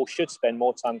 the ball should spend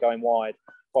more time going wide.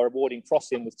 By rewarding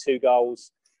crossing with 2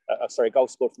 goals, goal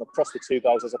scored from a cross with 2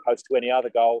 goals as opposed to any other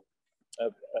goal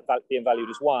being valued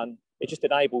as 1, it just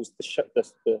enables the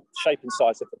shape and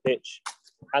size of the pitch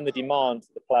and the demand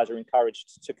that the players are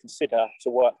encouraged to consider to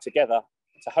work together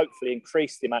to hopefully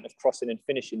increase the amount of crossing and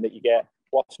finishing that you get,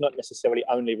 whilst not necessarily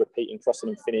only repeating crossing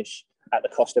and finish at the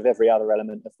cost of every other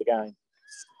element of the game.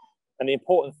 And the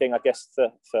important thing, I guess,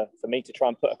 for me to try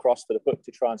and put across, for the book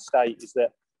to try and state, is that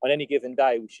on any given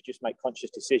day, we should just make conscious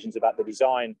decisions about the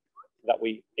design that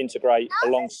we integrate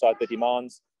alongside the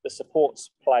demands that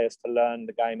supports players to learn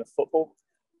the game of football,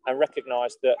 and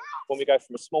recognise that when we go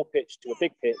from a small pitch to a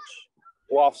big pitch,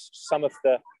 whilst some of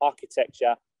the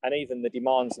architecture and even the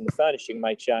demands and the furnishing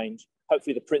may change,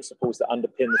 hopefully the principles that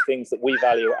underpin the things that we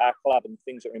value at our club and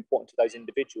things that are important to those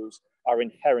individuals are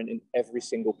inherent in every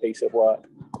single piece of work,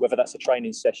 whether that's a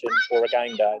training session or a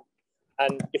game day.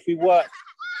 And if we work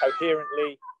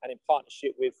coherently and in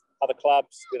partnership with other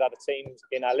clubs, with other teams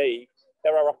in our league,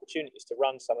 there are opportunities to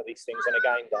run some of these things on a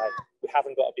game day. We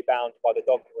haven't got to be bound by the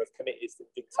dogma of committees that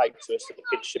dictate to us that the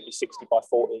pitch should be 60 by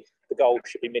 40, the goal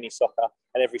should be mini soccer,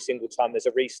 and every single time there's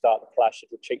a restart, the player should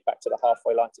retreat back to the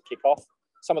halfway line to kick off.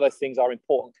 some of those things are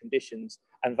important conditions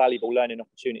and valuable learning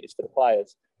opportunities for the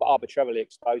players, but arbitrarily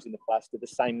exposing the players to the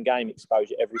same game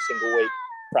exposure every single week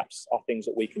perhaps are things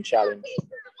that we can challenge.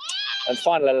 And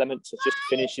final element to just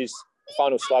finish is the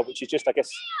final slide, which is just, I guess,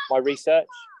 my research.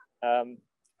 And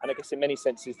I guess in many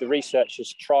senses, the research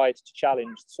has tried to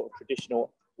challenge the sort of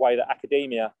traditional way that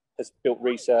academia has built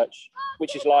research,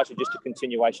 which is largely just a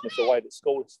continuation of the way that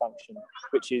school has functioned,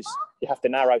 which is you have to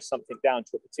narrow something down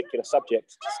to a particular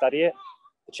subject to study it.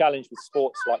 The challenge with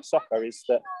sports like soccer is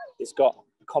that it's got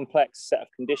a complex set of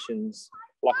conditions,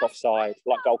 like offside,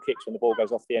 like goal kicks when the ball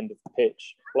goes off the end of the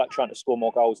pitch, like trying to score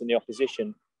more goals than the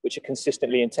opposition, which are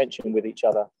consistently in tension with each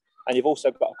other. And you've also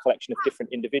got a collection of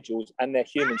different individuals and their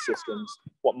human systems,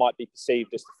 what might be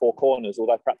perceived as the four corners,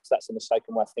 although perhaps that's a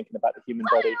mistaken way of thinking about the human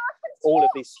body. All of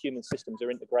these human systems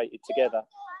are integrated together.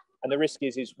 And the risk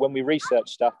is when we research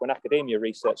stuff, when academia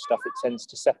research stuff, it tends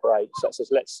to separate. So it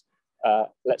says,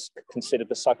 let's consider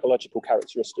the psychological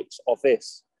characteristics of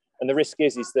this. And the risk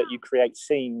is that you create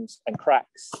seams and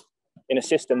cracks in a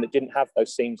system that didn't have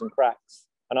those seams and cracks.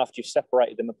 And after you've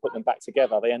separated them and put them back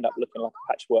together, they end up looking like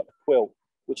a patchwork quilt,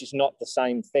 which is not the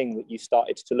same thing that you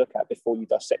started to look at before you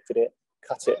dissected it,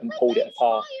 cut it and pulled it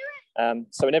apart.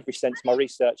 So in every sense, my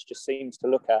research just seems to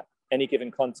look at any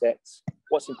given context,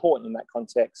 what's important in that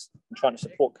context, and trying to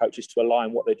support coaches to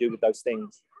align what they do with those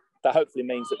things. That hopefully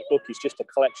means that the book is just a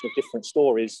collection of different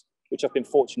stories, which I've been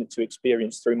fortunate to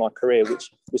experience through my career, which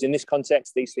was in this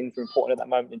context, these things were important at that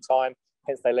moment in time,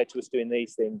 hence they led to us doing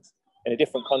these things. In a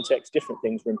different context, different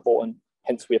things were important,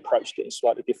 hence we approached it in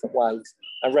slightly different ways,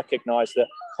 and recognise that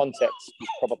context is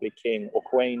probably king or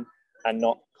queen and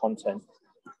not content.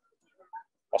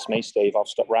 That's me, Steve. I'll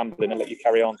stop rambling and let you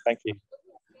carry on. Thank you.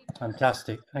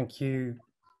 Fantastic. Thank you.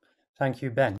 Thank you,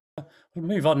 Ben. We'll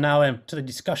move on now to the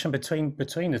discussion between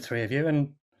the three of you.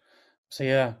 And so,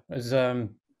 yeah, as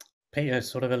Peter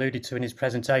sort of alluded to in his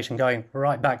presentation, going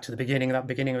right back to the beginning of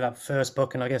that first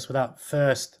book, and I guess with that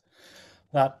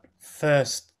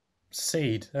first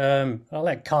seed, I'll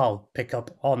let Carl pick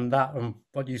up on that and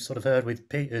what you sort of heard with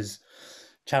Peter's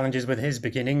challenges with his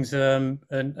beginnings,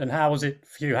 and how was it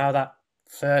for you, how that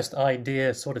first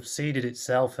idea sort of seeded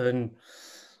itself, and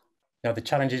the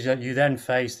challenges that you then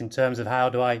faced in terms of how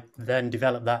do I then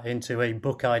develop that into a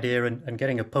book idea and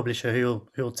getting a publisher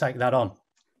who'll take that on.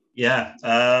 Yeah,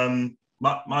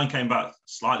 mine came about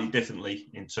slightly differently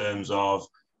in terms of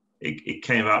it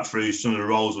came about through some of the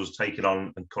roles I was taking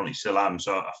on and currently still am.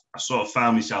 So I sort of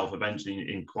found myself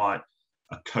eventually in quite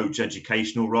a coach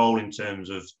educational role in terms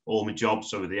of all my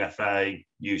jobs. So with the FA,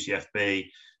 UCFB,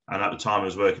 and at the time I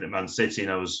was working at Man City,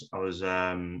 and I was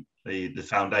the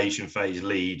foundation phase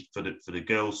lead for the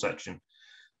girls section.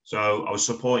 So I was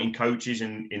supporting coaches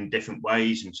in different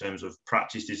ways in terms of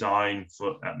practice design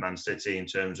at Man City, in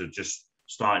terms of just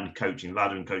starting the coaching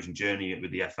ladder and coaching journey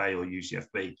with the FA or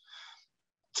UCFB.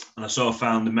 And I sort of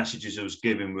found the messages I was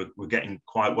giving were getting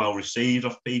quite well received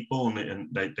off people, and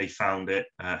they found it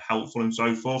helpful and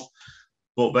so forth.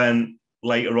 But then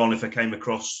later on, if I came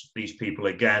across these people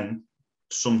again,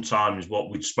 sometimes what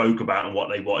we'd spoke about and what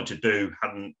they wanted to do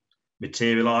hadn't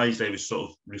materialised. They were sort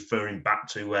of referring back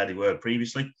to where they were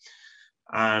previously.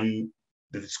 And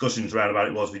the discussions around about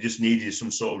it was we just needed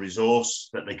some sort of resource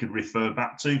that they could refer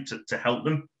back to help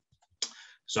them.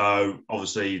 So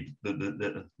obviously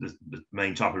the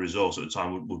main type of resource at the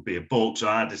time would be a book. So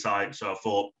I decided, so I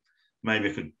thought maybe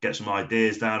I could get some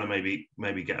ideas down and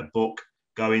maybe get a book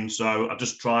going. So I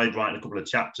just tried writing a couple of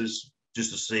chapters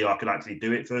just to see if I could actually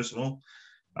do it first of all,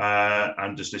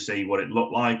 and just to see what it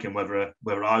looked like and whether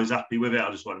I was happy with it.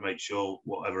 I just wanted to make sure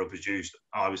whatever I produced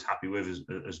I was happy with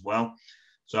as well.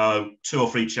 So 2 or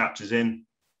 3 chapters in,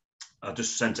 I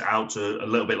just sent it out to a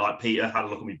little bit like Peter, had a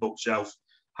look at my bookshelf,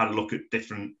 had a look at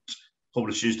different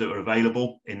publishers that were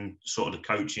available in sort of the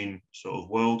coaching sort of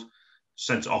world,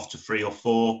 sent it off to 3 or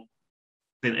 4,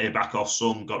 didn't hear back off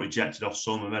some, got rejected off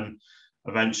some, and then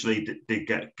eventually did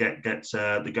get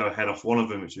the go ahead off one of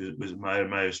them, which was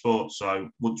Mayo Sports. So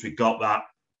once we got that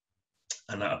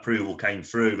and that approval came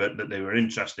through that they were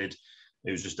interested,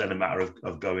 it was just then a matter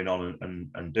of going on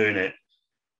and doing it.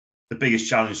 The biggest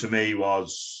challenge for me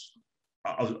was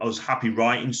I was happy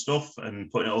writing stuff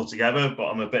and putting it all together, but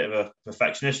I'm a bit of a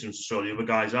perfectionist, and so the other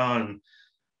guys are. And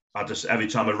I just, every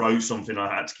time I wrote something,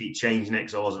 I had to keep changing it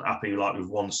because I wasn't happy with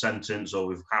one sentence or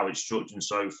with how it's structured and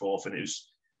so forth. And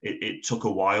it took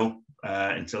a while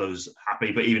until I was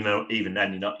happy. But even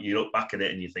then, you look back at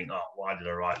it and you think, oh, why did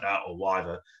I write that? Or why have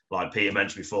I, like Peter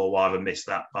mentioned before, why have I missed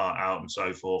that part out and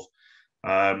so forth.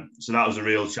 So that was a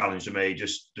real challenge to me,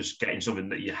 just getting something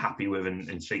that you're happy with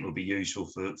and think will be useful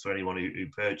for anyone who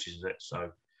purchases it. So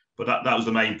but that was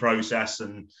the main process,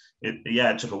 and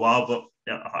it took a while, but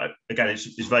again,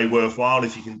 it's very worthwhile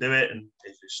if you can do it, and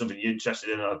if it's something you're interested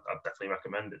in, I'd definitely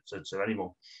recommend it to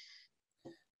anyone.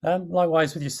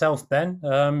 Likewise with yourself, Ben.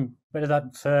 Where did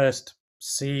that first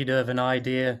seed of an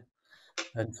idea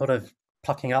and sort of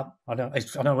plucking up? I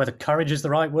don't know whether courage is the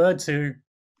right word to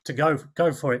go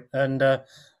for it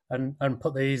and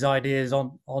put these ideas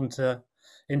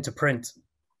into print.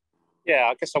 Yeah,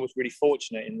 I guess I was really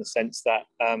fortunate in the sense that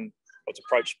I was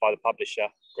approached by the publisher,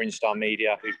 Green Star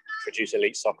Media, who produce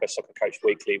Elite Soccer, Soccer Coach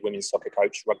Weekly, Women's Soccer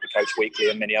Coach, Rugby Coach Weekly,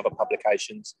 and many other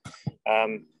publications.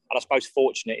 And I suppose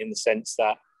fortunate in the sense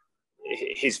that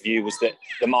his view was that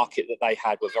the market that they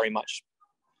had were very much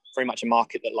a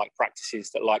market that liked practices,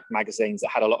 that liked magazines,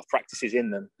 that had a lot of practices in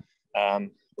them,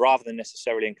 rather than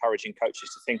necessarily encouraging coaches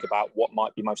to think about what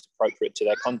might be most appropriate to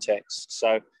their context. So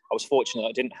I was fortunate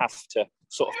I didn't have to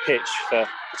sort of pitch for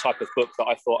the type of book that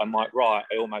I thought I might write.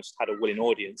 I almost had a willing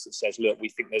audience that says, look, we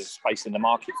think there's a space in the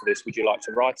market for this. Would you like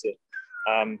to write it?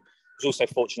 I was also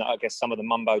fortunate, I guess, some of the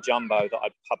mumbo jumbo that I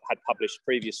had published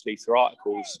previously through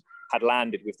articles had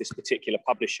landed with this particular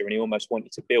publisher, and he almost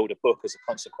wanted to build a book as a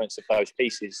consequence of those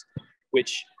pieces,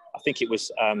 which I think it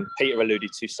was Peter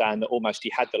alluded to, saying that almost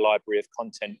he had the library of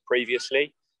content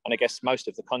previously. And I guess most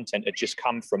of the content had just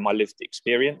come from my lived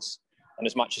experience. And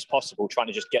as much as possible, trying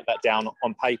to just get that down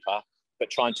on paper,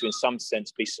 but trying to, in some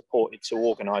sense, be supported to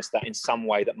organise that in some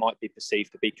way that might be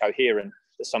perceived to be coherent,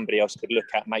 that somebody else could look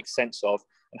at, make sense of,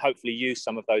 and hopefully use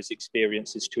some of those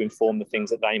experiences to inform the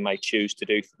things that they may choose to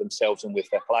do for themselves and with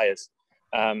their players.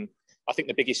 I think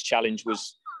the biggest challenge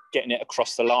was getting it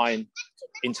across the line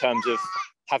in terms of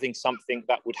having something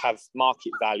that would have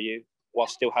market value while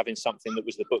still having something that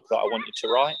was the book that I wanted to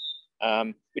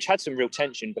write, which had some real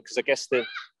tension, because I guess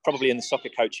probably in the soccer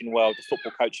coaching world, the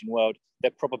football coaching world,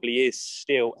 there probably is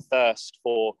still a thirst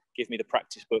for give me the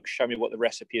practice book, show me what the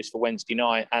recipe is for Wednesday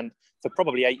night. And for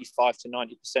probably 85 to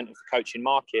 90% of the coaching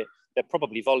market, they're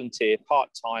probably volunteer,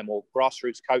 part-time or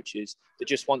grassroots coaches that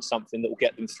just want something that will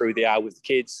get them through the hour with the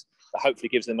kids, that hopefully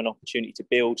gives them an opportunity to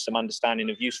build some understanding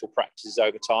of useful practices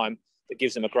over time, that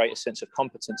gives them a greater sense of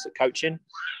competence at coaching.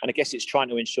 And I guess it's trying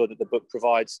to ensure that the book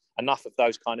provides enough of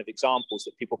those kind of examples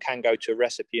that people can go to a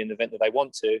recipe in the event that they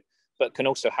want to, but can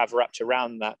also have wrapped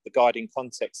around that the guiding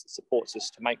context that supports us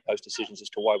to make those decisions as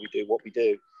to why we do what we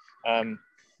do.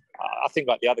 I think,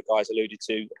 like the other guys alluded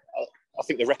to, I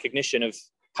think the recognition of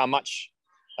how much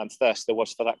thirst there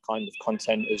was for that kind of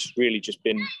content has really just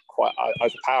been quite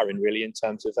overpowering, really, in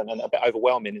terms of, and a bit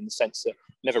overwhelming in the sense that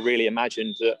I never really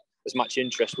imagined that as much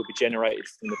interest would be generated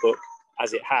from the book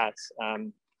as it has,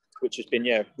 which has been,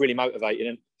 really motivating,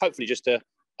 and hopefully just a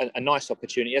nice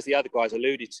opportunity, as the other guys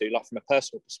alluded to, like from a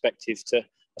personal perspective, to,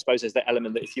 I suppose there's the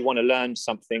element that if you want to learn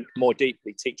something more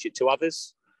deeply, teach it to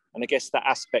others. And I guess that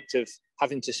aspect of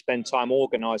having to spend time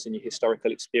organising your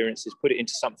historical experiences, put it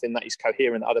into something that is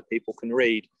coherent that other people can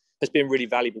read, has been really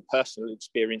valuable personal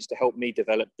experience to help me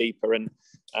develop deeper and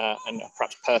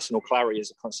perhaps personal clarity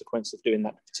as a consequence of doing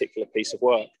that particular piece of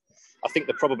work. I think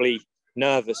the probably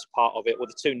nervous part of it, or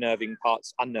the two unnerving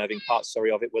parts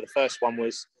of it, were the first one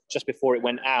was just before it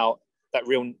went out, that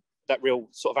real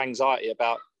sort of anxiety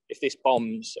about if this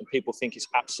bombs and people think it's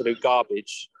absolute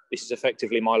garbage, this is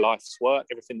effectively my life's work,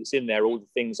 everything that's in there, all the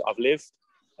things that I've lived.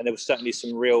 And there was certainly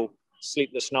some real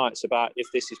sleepless nights about if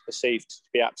this is perceived to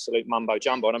be absolute mumbo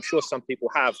jumbo. And I'm sure some people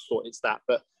have thought it's that,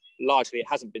 but largely it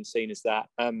hasn't been seen as that.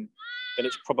 And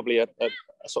it's probably a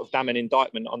sort of damning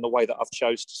indictment on the way that I've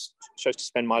chose to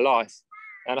spend my life.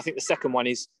 And I think the second one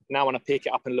is, now when I pick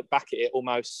it up and look back at it,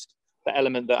 almost the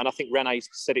element that, and I think Renee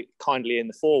said it kindly in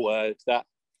the foreword, that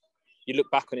you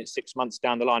look back on it 6 months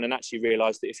down the line and actually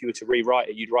realise that if you were to rewrite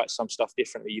it, you'd write some stuff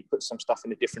differently, you'd put some stuff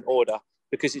in a different order,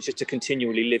 because it's just a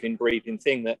continually living, breathing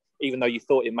thing that even though you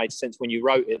thought it made sense when you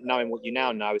wrote it, knowing what you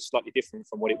now know is slightly different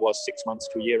from what it was 6 months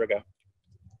to a year ago.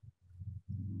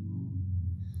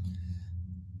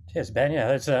 Cheers, Ben.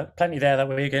 Yeah, there's plenty there that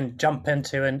we can jump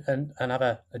into and have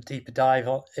a deeper dive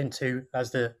into as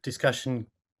the discussion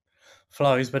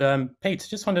flows. But Pete,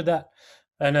 just wondered that,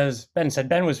 and as Ben said,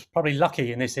 Ben was probably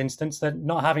lucky in this instance that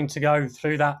not having to go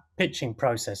through that pitching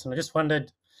process. And I just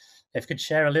wondered if you could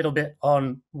share a little bit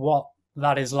on what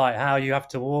that is like, how you have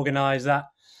to organise that.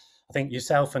 I think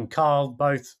yourself and Carl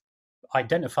both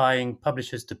identifying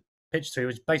publishers to pitch through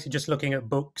was basically just looking at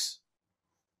books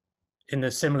in the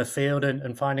similar field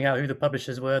and finding out who the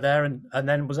publishers were there. And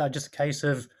then was that just a case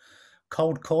of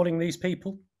cold calling these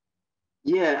people?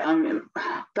 Yeah, I mean,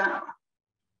 that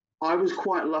I was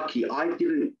quite lucky. I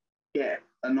didn't get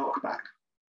a knockback.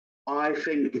 I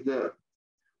think that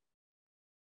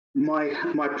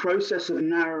my process of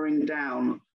narrowing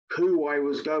down who I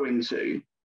was going to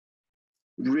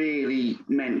really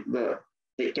meant that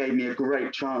it gave me a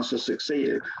great chance of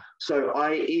succeeding. So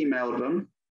I emailed them,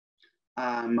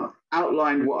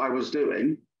 outlined what I was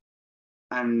doing,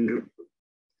 and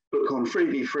book on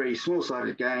 3v3,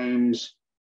 small-sided games,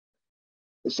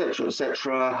 etc.,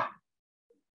 etc.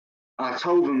 I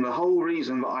told them the whole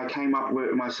reason that I came up with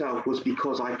it myself was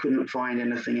because I couldn't find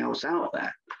anything else out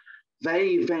there.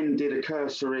 They then did a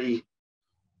cursory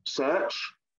search.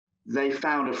 They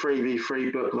found a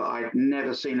 3v3 book that I'd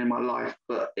never seen in my life,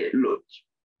 but it looked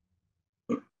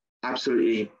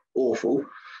absolutely awful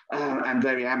and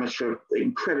very amateur,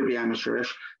 incredibly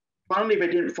amateurish. Finally, they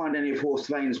didn't find any of Horst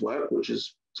Vane's work, which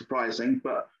is surprising,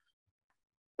 but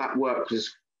that work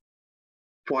was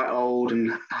quite old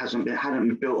and hadn't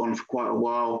been built on for quite a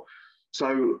while.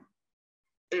 So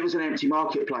it was an empty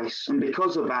marketplace. And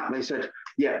because of that, they said,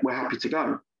 yeah, we're happy to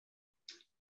go.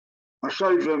 I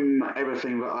showed them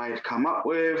everything that I had come up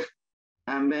with.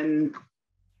 And then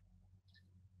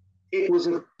it was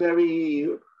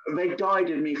they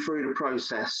guided me through the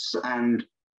process. And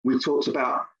we talked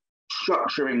about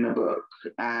structuring the book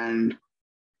and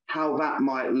how that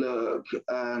might look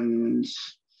and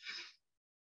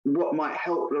what might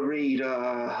help the reader.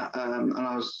 And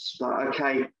I was like,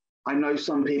 okay, I know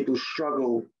some people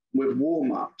struggle with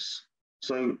warm-ups.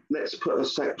 So let's put a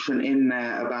section in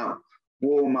there about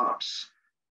warm-ups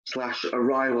 /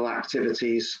 arrival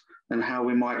activities and how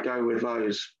we might go with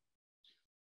those.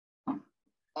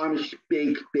 I'm a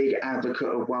big advocate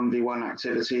of 1v1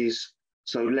 activities.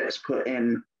 So let's put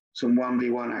in some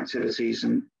 1v1 activities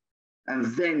and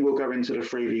then we'll go into the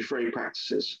 3v3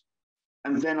 practices.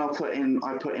 And then I put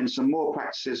in some more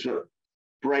practices that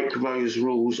break those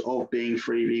rules of being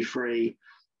 3v3.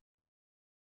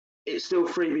 It's still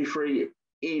 3v3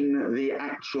 in the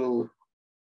actual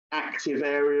active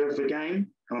area of the game.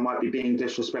 And I might be being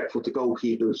disrespectful to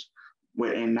goalkeepers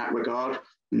in that regard,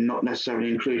 not necessarily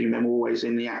including them always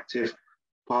in the active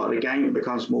part of the game. It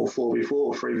becomes more 4v4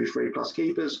 or 3v3 plus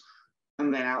keepers.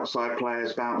 And then outside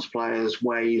players, bounce players,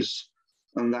 waves,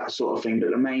 and that sort of thing. But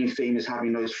the main theme is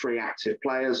having those 3 active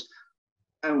players,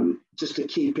 just to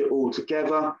keep it all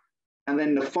together. And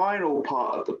then the final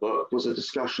part of the book was a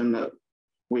discussion that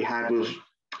we had was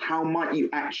how might you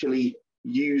actually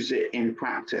use it in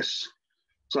practice?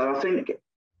 So I think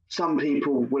some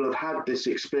people will have had this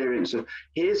experience of,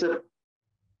 here's a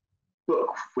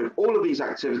book with all of these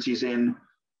activities in,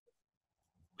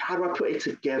 how do I put it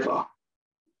together?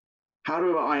 How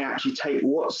do I actually take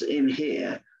what's in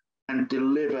here and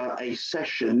deliver a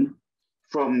session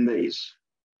from these?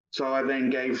 So I then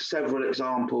gave several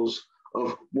examples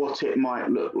of what it might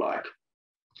look like.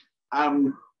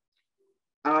 I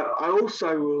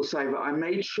also will say that I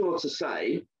made sure to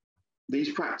say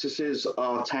these practices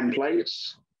are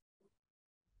templates,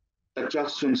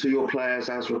 adjust them to your players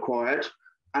as required.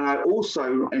 And I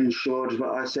also ensured that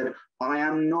I said, I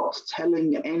am not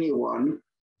telling anyone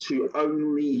to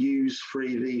only use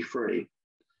 3v3.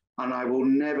 And I will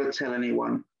never tell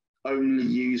anyone only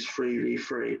use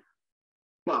 3v3.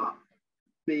 But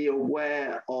be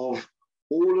aware of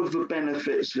all of the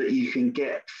benefits that you can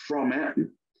get from it.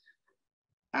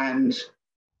 And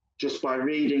just by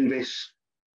reading this,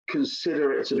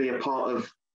 consider it to be a part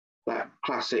of that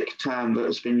classic term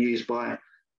that's been used by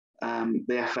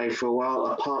the FA for a while,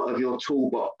 a part of your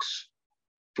toolbox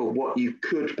for what you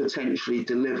could potentially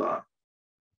deliver.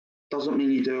 Doesn't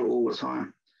mean you do it all the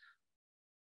time.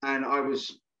 And I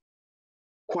was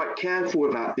quite careful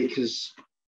with that because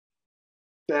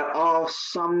there are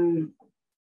some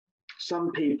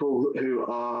people who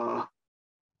are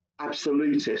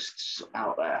absolutists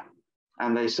out there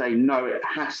and they say, no, it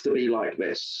has to be like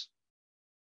this.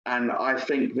 And I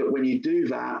think that when you do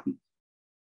that,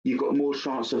 you've got more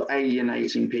chance of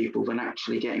alienating people than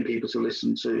actually getting people to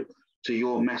listen to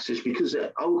your message, because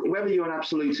whether you're an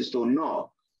absolutist or not,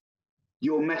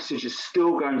 your message is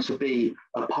still going to be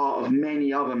a part of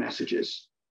many other messages.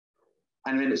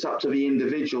 And then it's up to the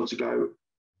individual to go,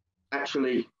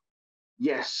 actually,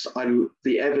 yes,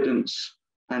 the evidence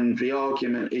and the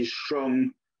argument is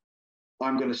strong.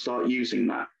 I'm going to start using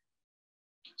that.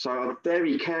 So I'm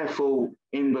very careful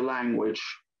in the language,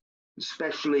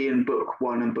 especially in book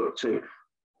 1 and book 2.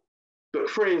 Book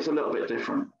 3 is a little bit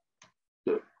different,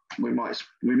 but we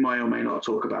may or may not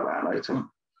talk about that later.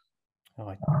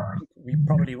 We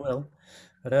probably will.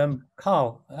 But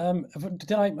Carl,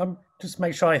 did I just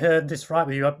make sure I heard this right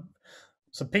with you?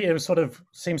 So Peter sort of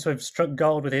seems to have struck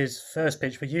gold with his first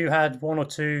pitch, but you had 1 or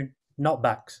 2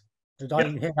 knockbacks. Did I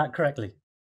hear that correctly?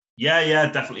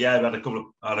 Yeah, definitely. Yeah, I had a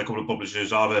couple of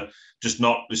publishers either just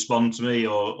not respond to me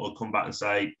or come back and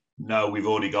say, no, we've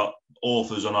already got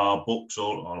authors on our books,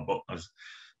 or on a book, as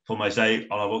Paul may say,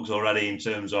 on our books already, in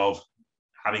terms of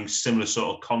having similar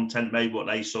sort of content, maybe what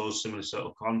they saw as similar sort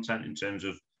of content in terms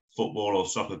of football or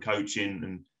soccer coaching,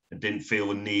 and didn't feel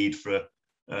the need for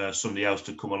somebody else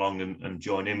to come along and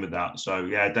join in with that. So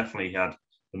yeah, definitely had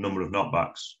a number of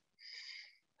knockbacks.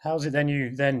 How's it then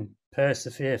you then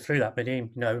persevere through that? But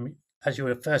as you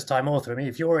were a first-time author, I mean,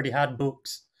 if you already had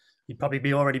books, you'd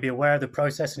probably already be aware of the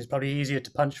process, and it's probably easier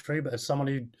to punch through. But as someone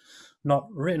who'd not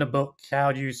written a book,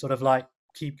 how do you sort of like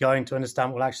keep going to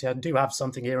understand, well, actually, I do have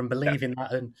something here, and believe in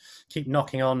that, and keep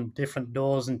knocking on different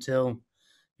doors until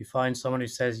you find someone who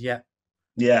says, yeah.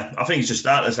 Yeah, I think it's just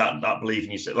that, there's that belief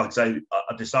in yourself. Like I say,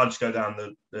 I decided to go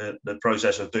down the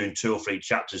process of doing 2 or 3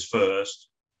 chapters first,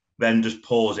 then just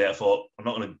pause it. I thought, I'm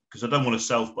not going to, because I didn't want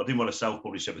to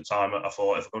self-publish at the time. I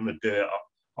thought, if I'm going to do it,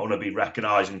 I want to be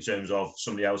recognised in terms of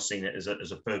somebody else seeing it as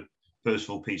a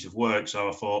purposeful piece of work. So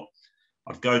I thought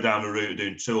I'd go down the route of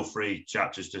doing 2 or 3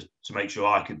 chapters to make sure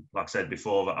I could, like I said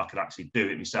before, that I could actually do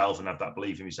it myself and have that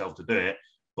belief in myself to do it.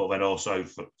 But then also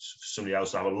for somebody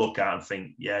else to have a look at and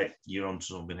think, yeah, you're onto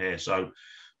something here. So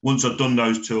once I'd done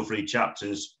those 2 or 3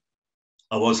 chapters,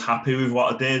 I was happy with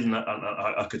what I did, and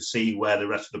I could see where the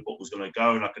rest of the book was going to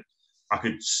go, and I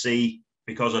could see,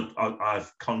 because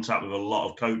I've contact with a lot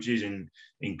of coaches in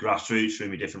grassroots through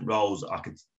my different roles, I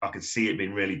could see it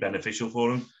being really beneficial for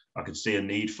them. I could see a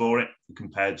need for it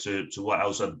compared to what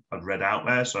else I'd read out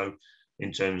there. So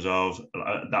in terms of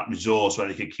that resource where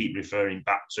they could keep referring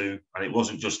back to, and it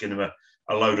wasn't just giving them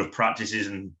a load of practices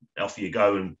and off you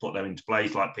go and put them into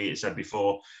place, like Peter said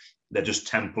before. They're just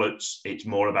templates. It's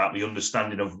more about the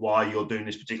understanding of why you're doing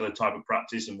this particular type of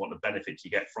practice and what the benefits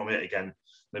you get from it. Again, a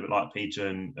little bit like Peter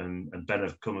and Ben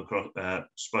have come across,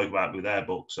 spoke about with their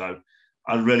book. So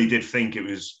I really did think it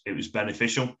was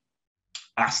beneficial.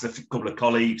 Asked a couple of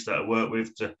colleagues that I worked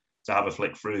with to have a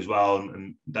flick through as well,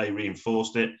 and they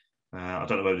reinforced it. I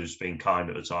don't know whether it was being kind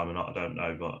at the time or not. I don't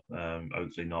know, but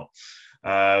hopefully not.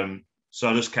 So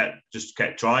I just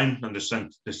kept trying, and just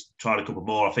tried a couple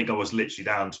more. I think I was literally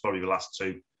down to probably the last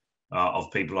 2 of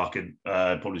people I could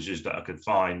publishers that I could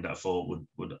find that I thought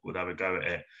would have a go at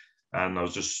it. And I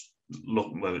was just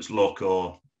looking, whether it's luck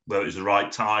or whether it was the right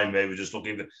time. They were just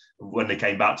looking. When they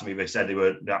came back to me, they said they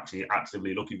were actually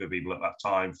actively looking for people at that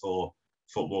time for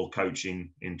football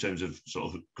coaching in terms of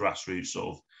sort of grassroots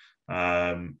sort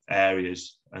of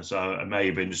areas. And so I may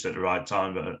have been just at the right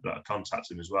time, but I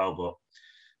contacted him as well. But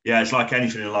yeah, it's like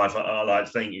anything in life. I like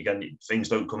to think things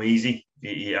don't come easy.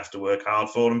 You have to work hard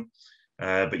for them,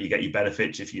 but you get your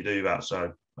benefits if you do that.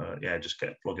 So yeah, just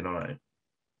kept plugging on at it.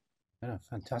 Yeah,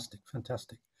 fantastic.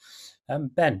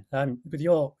 Ben, with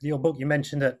your book, you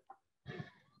mentioned that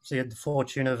you had the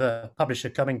fortune of a publisher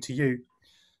coming to you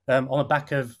on the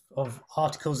back of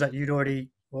articles that you'd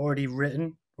already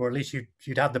written, or at least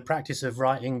you'd had the practice of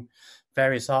writing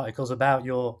various articles about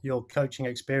your coaching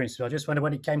experience. So I just wonder,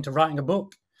 when it came to writing a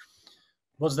book,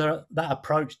 was there that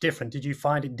approach different? Did you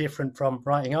find it different from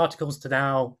writing articles to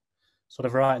now sort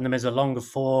of writing them as a longer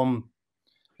form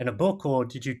in a book, or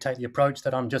did you take the approach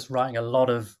that I'm just writing a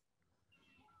lot of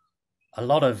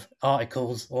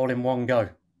articles all in one go?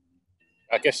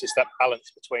 I guess it's that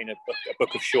balance between a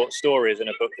book of short stories and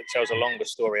a book that tells a longer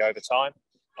story over time.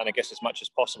 And I guess as much as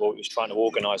possible, it was trying to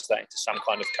organise that into some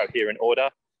kind of coherent order,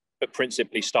 but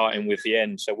principally starting with the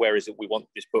end. So where is it we want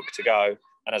this book to go?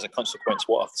 And as a consequence,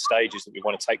 what are the stages that we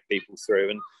want to take people through?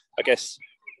 And I guess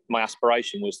my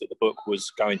aspiration was that the book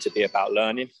was going to be about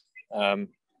learning.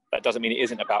 That doesn't mean it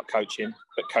isn't about coaching,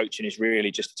 but coaching is really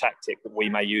just a tactic that we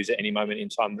may use at any moment in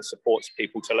time that supports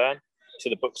people to learn. So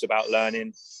the book's about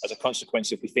learning. As a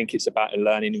consequence, if we think it's about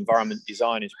learning, environment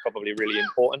design is probably really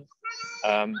important.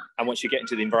 And once you get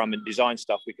into the environment design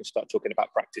stuff, we can start talking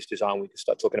about practice design. We can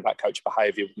start talking about coach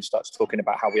behaviour. We can start talking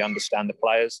about how we understand the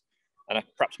players. And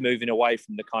perhaps moving away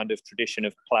from the kind of tradition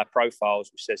of player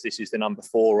profiles, which says this is the number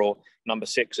 4 or number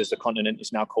 6, as the continent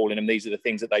is now calling them. These are the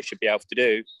things that they should be able to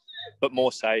do. But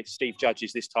more say, Steve Judge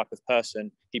is this type of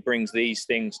person. He brings these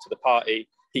things to the party.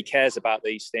 He cares about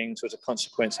these things. So as a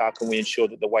consequence, how can we ensure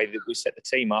that the way that we set the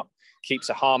team up keeps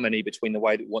a harmony between the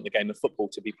way that we want the game of football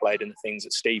to be played and the things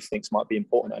that Steve thinks might be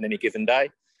important on any given day?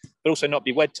 But also not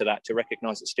be wed to that, to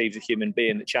recognise that Steve's a human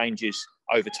being that changes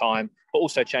over time, but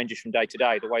also changes from day to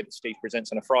day. The way that Steve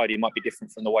presents on a Friday might be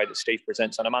different from the way that Steve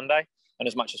presents on a Monday. And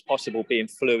as much as possible, being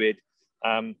fluid,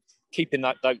 keeping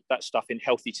that stuff in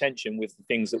healthy tension with the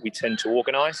things that we tend to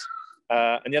organise.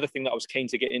 And the other thing that I was keen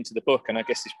to get into the book, and I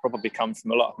guess this probably comes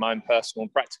from a lot of my own personal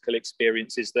and practical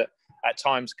experience, is that at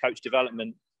times coach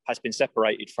development has been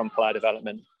separated from player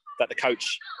development, that the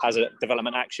coach has a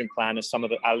development action plan, as some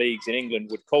of our leagues in England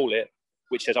would call it,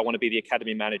 which says, I want to be the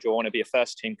academy manager, or I want to be a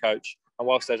first team coach. And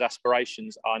whilst those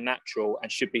aspirations are natural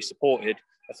and should be supported,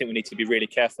 I think we need to be really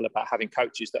careful about having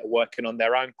coaches that are working on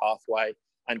their own pathway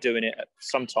and doing it at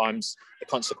sometimes the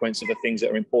consequence of the things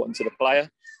that are important to the player.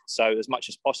 So as much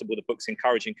as possible, the book's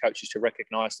encouraging coaches to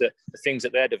recognise that the things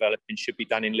that they're developing should be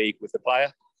done in league with the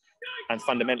player. And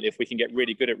fundamentally, if we can get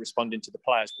really good at responding to the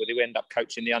players, whether we end up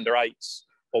coaching the under-8s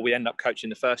or we end up coaching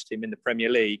the first team in the Premier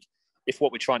League, if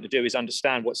what we're trying to do is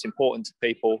understand what's important to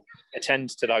people, attend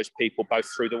to those people, both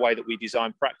through the way that we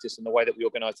design practice and the way that we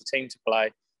organise the team to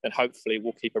play, then hopefully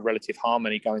we'll keep a relative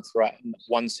harmony going throughout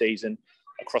one season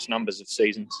across numbers of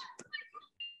seasons.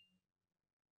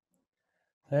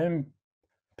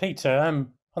 Peter,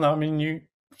 I mean, you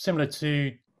similar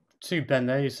to Ben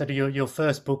there. You said your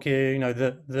first book, you know,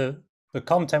 the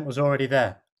content was already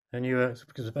there, and you were,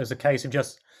 because it was a case of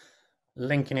just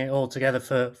linking it all together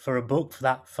for a book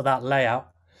for that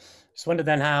layout. Just wondered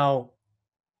then how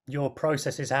your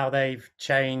processes, how they've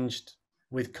changed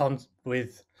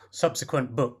with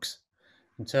subsequent books,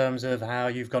 in terms of how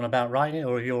you've gone about writing it,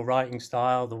 or your writing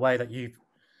style, the way that you've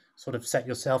sort of set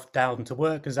yourself down to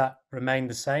work. Has that remained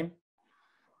the same?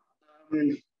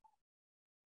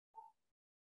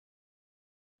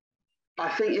 I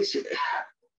think it's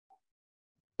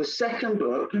the second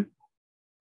book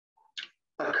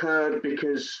occurred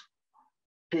because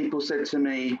people said to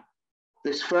me,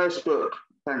 this first book,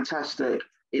 fantastic,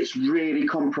 it's really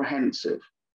comprehensive.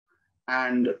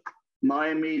 And my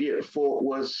immediate thought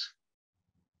was,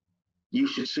 you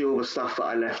should see all the stuff that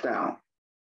I left out.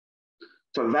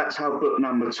 So that's how book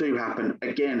number 2 happened.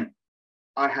 Again,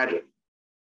 I had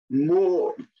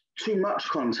too much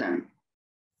content.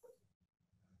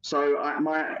 So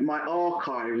my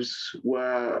archives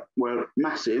were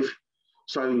massive.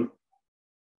 So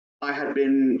I had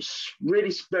been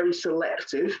really very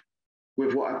selective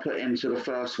with what I put into the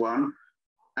first one.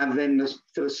 And then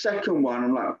for the second one,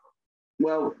 I'm like,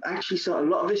 well, actually, so a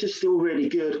lot of this is still really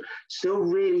good, still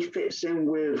really fits in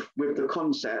with the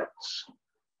concepts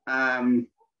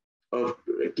of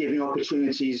giving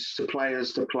opportunities to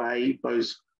players to play,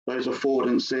 those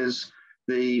affordances,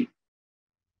 the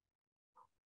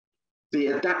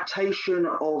adaptation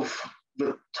of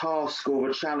the task or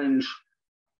the challenge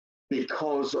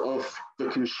because of the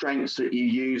constraints that you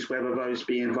use, whether those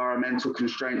be environmental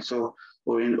constraints or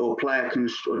player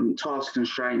task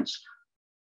constraints,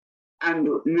 and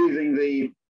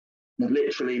literally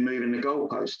moving the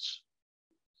goalposts.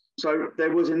 So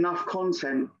there was enough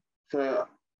content for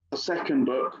a second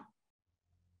book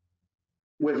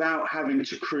without having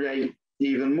to create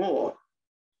even more.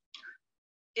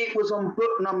 It was on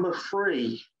book number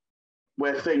 3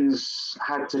 where things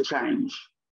had to change.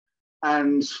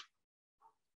 And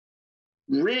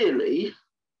really,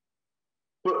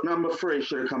 book number 3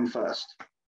 should have come first,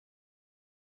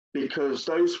 because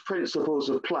those principles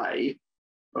of play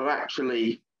are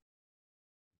actually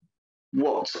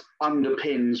what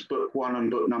underpins book 1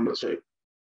 and book number 2.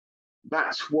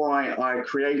 That's why I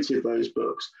created those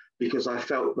books, because I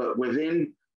felt that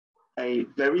within a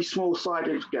very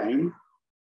small-sided game,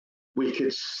 we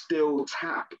could still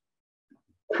tap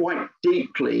quite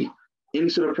deeply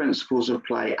into the principles of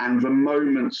play and the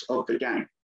moments of the game.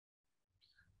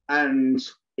 And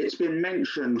it's been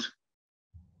mentioned,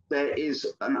 there is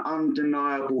an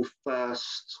undeniable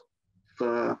thirst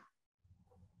for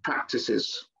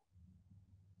practices.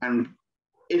 And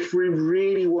if we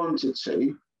really wanted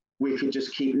to, we could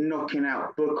just keep knocking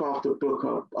out book after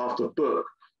book after book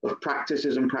of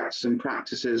practices and practices and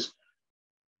practices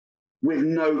with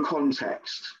no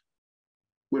context,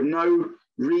 with no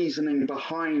reasoning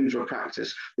behind the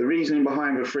practice. The reasoning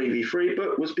behind the 3v3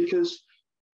 book was because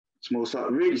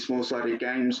really small-sided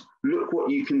games, look what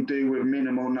you can do with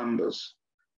minimal numbers.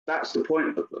 That's the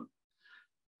point of them.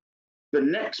 The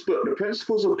next book, the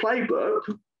Principles of Play book,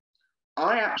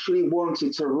 I actually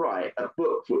wanted to write a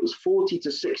book that was 40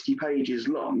 to 60 pages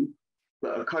long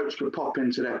that a coach could pop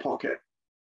into their pocket.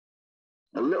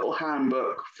 A little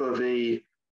handbook for the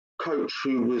coach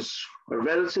who was a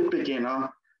relative beginner,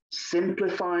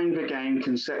 simplifying the game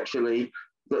conceptually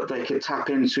that they could tap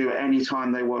into at any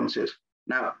time they wanted.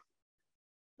 Now,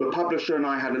 the publisher and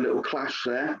I had a little clash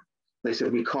there. They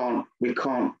said, we can't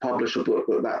publish a book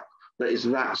that is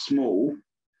that small.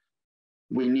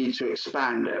 We need to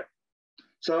expand it.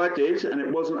 So I did, and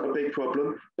it wasn't a big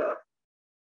problem, but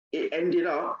it ended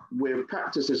up with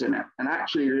practices in it. And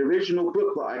actually, the original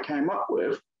book that I came up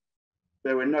with,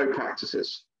 there were no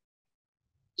practices.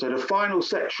 So the final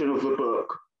section of the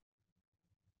book,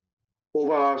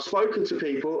 although I've spoken to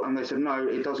people and they said, no,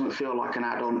 it doesn't feel like an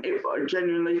add-on.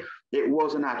 Genuinely, it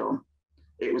was an add-on.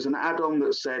 It was an add-on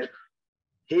that said,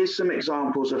 here's some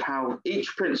examples of how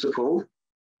each principle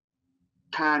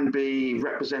can be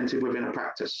represented within a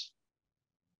practice.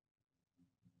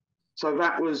 So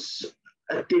that was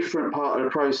a different part of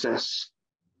the process.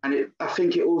 And I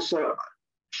think it also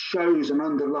shows and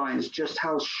underlines just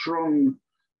how strong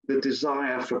the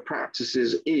desire for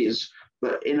practices is,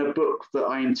 that in a book that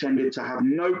I intended to have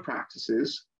no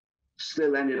practices,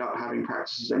 still ended up having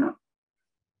practices in it.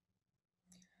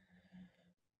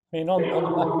 I mean,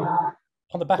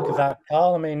 on the back of that,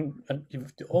 Carl, I mean,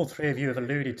 all three of you have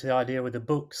alluded to the idea with the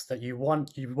books that you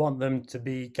want them to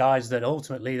be guides that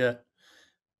ultimately that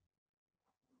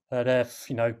if,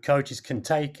 you know, coaches can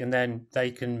take and then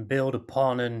they can build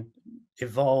upon and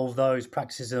evolve those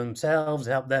practices themselves,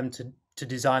 help them to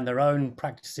design their own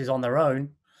practices on their own.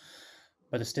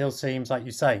 But it still seems, like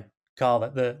you say, Carl,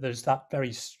 that there's that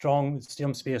very strong, it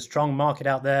seems to be a strong market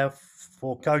out there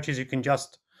for coaches who can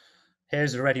just,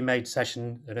 here's a ready-made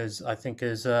session that is, I think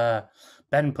as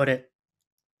Ben put it,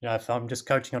 you know, if I'm just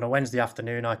coaching on a Wednesday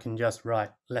afternoon, I can just, right,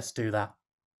 let's do that.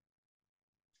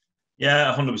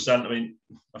 Yeah, 100%. I mean,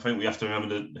 I think we have to remember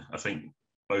that, I think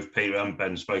both Peter and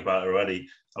Ben spoke about it already,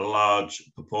 a large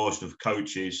proportion of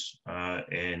coaches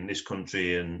in this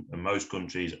country and most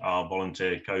countries are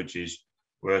volunteer coaches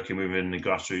working within the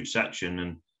grassroots section,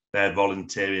 and they're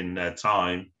volunteering their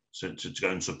time to go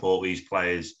and support these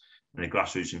players in a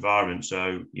grassroots environment.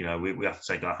 So, you know, we have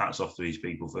to take our hats off to these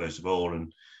people first of all,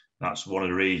 and that's one of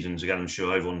the reasons, again, I'm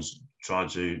sure everyone's tried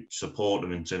to support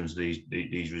them in terms of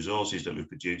these resources that we've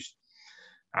produced.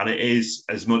 And it is,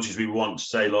 as much as we want to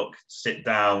say, look, sit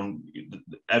down,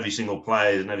 every single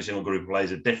player and every single group of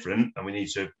players are different, and we need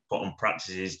to put on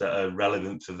practices that are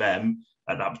relevant for them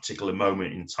at that particular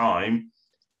moment in time.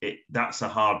 That's a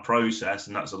hard process,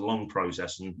 and that's a long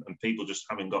process, and people just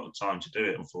haven't got the time to do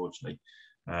it, unfortunately.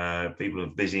 People are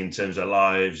busy in terms of their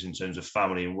lives, in terms of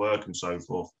family and work and so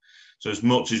forth. So as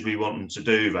much as we want them to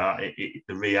do that,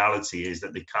 the reality is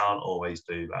that they can't always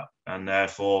do that. And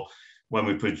therefore, when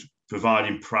we're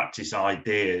providing practice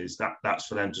ideas, that's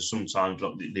for them to sometimes,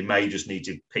 look, they may just need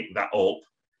to pick that up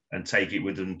and take it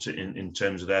with them in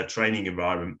terms of their training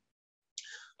environment.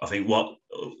 I think what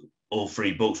all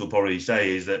three books will probably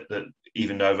say is that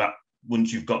even though that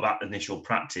once you've got that initial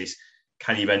practice,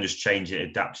 can you then just change it,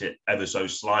 adapt it ever so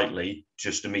slightly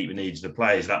just to meet the needs of the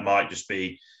players? That might just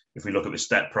be, if we look at the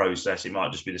step process, it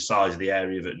might just be the size of the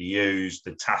area that they use,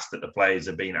 the task that the players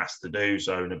are being asked to do.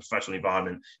 So in a professional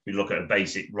environment, if you look at a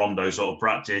basic rondo sort of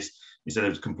practice, instead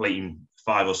of completing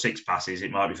 5 or 6 passes,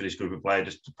 it might be for this group of players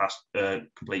just to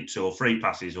complete 2 or 3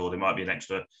 passes, or there might be an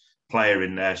extra player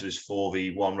in there, so it's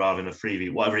 4v1 rather than a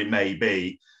 3v, whatever it may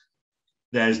be.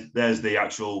 There's the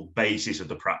actual basis of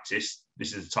the practice.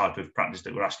 This is the type of practice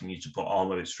that we're asking you to put on,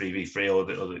 whether it's 3v3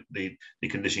 or the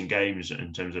conditioned games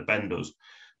in terms of Ben does.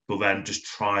 But then just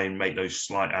try and make those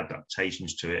slight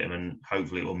adaptations to it, and then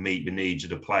hopefully it will meet the needs of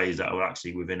the players that are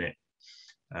actually within it.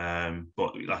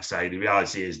 But like I say, the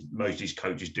reality is most of these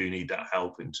coaches do need that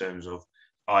help in terms of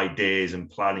ideas and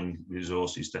planning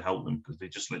resources to help them, because they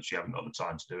just literally haven't got the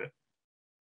time to do it.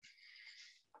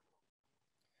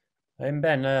 And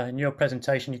Ben, in your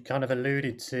presentation, you kind of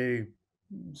alluded to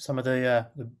some of the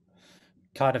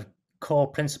kind of core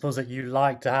principles that you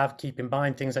like to have, keep in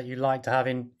mind things that you like to have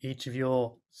in each of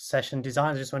your session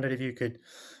designs. I just wondered if you could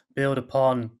build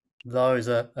upon those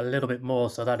a little bit more,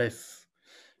 so that if,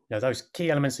 you know, those key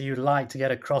elements that you'd like to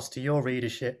get across to your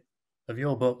readership of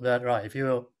your book, that right, if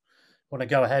you want to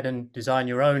go ahead and design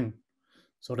your own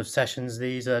sort of sessions,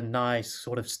 these are nice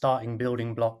sort of starting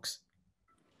building blocks.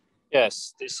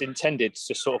 Yes, it's intended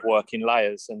to sort of work in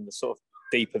layers, and the sort of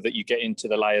deeper that you get into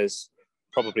the layers,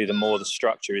 probably the more the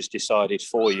structure is decided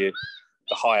for you,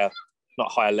 the higher, not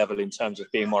higher level in terms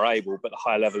of being more able, but the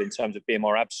higher level in terms of being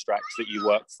more abstract that you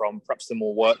work from, perhaps the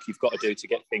more work you've got to do to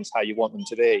get things how you want them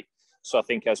to be. So I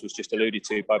think, as was just alluded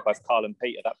to by both Carl and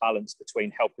Peter, that balance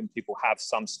between helping people have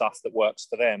some stuff that works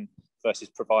for them versus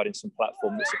providing some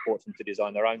platform that supports them to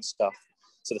design their own stuff.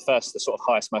 So the sort of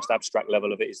highest, most abstract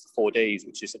level of it is the 4 Ds,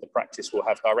 which is that the practice will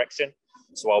have direction.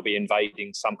 So I'll be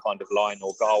invading some kind of line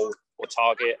or goal or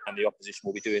target, and the opposition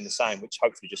will be doing the same, which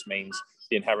hopefully just means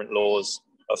the inherent laws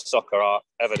of soccer are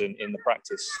evident in the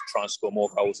practice. Try and score more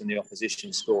goals than the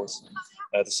opposition scores.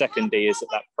 The second D is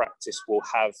that practice will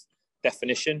have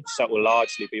definition, so it will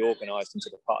largely be organised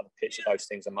into the part of the pitch that those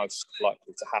things are most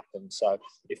likely to happen. So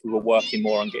if we were working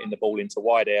more on getting the ball into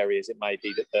wide areas, it may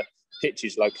be that the pitch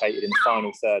is located in the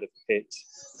final third of the pitch.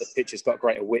 The pitch has got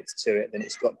greater width to it than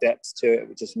it's got depth to it,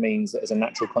 which just means that as a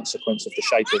natural consequence of the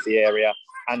shape of the area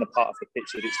and the part of the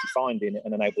pitch that it's defined in, it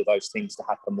and enable those things to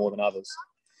happen more than others.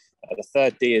 The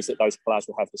third D is that those players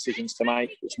will have decisions to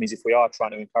make, which means if we are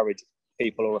trying to encourage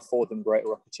people or afford them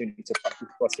greater opportunity to practice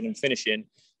crossing and finishing,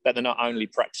 that they're not only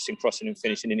practicing crossing and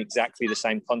finishing in exactly the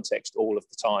same context all of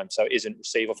the time. So it isn't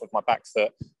receive off of my back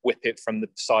foot, whip it from the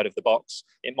side of the box.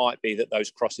 It might be that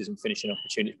those crosses and finishing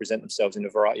opportunities present themselves in a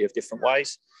variety of different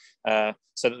ways,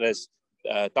 so that there's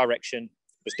direction,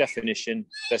 there's definition,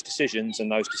 there's decisions,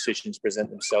 and those decisions present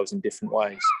themselves in different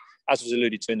ways. As was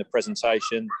alluded to in the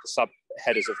presentation, the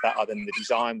subheaders of that are then the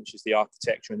design, which is the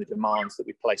architecture and the demands that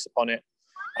we place upon it.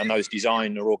 And those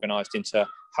design are organised into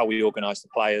how we organise the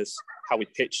players, how we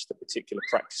pitch the particular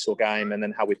practice or game, and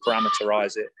then how we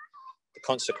parameterise it. The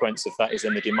consequence of that is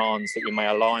then the demands that we may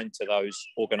align to those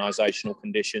organisational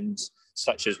conditions,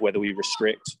 such as whether we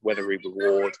restrict, whether we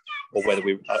reward, or whether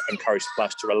we encourage the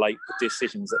players to relate the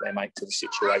decisions that they make to the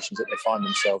situations that they find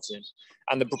themselves in.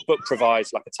 And the book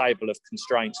provides like a table of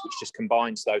constraints, which just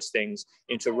combines those things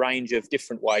into a range of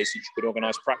different ways that you could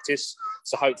organise practice.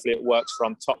 So hopefully it works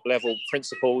from top level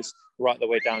principles right the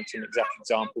way down to exact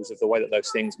examples of the way that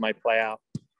those things may play out.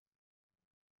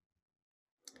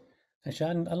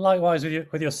 And likewise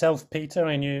with yourself, Peter.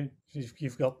 I mean,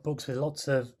 you've got books with lots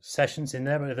of sessions in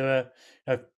there, but there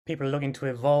are people looking to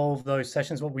evolve those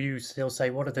sessions. What will you still say?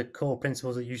 What are the core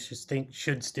principles that you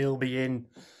should still be in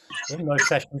those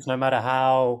sessions, no matter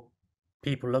how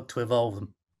people look to evolve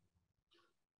them?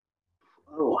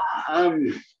 Oh,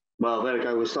 well, there we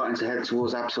go. We're starting to head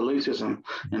towards absolutism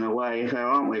in a way, there,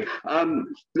 aren't we?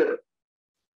 Look,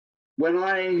 when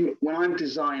I'm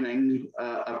designing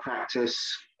a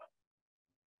practice,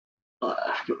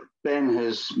 Ben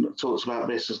has talked about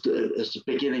this as the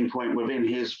beginning point within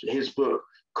his book,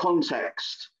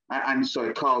 context. And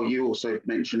so, Carl, you also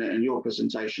mentioned it in your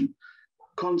presentation.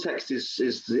 Context is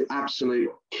the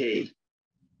absolute key.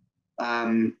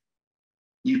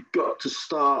 You've got to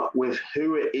start with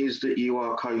who it is that you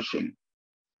are coaching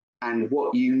and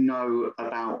what you know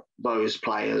about those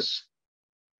players.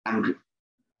 And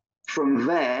from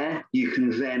there, you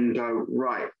can then go,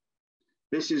 right,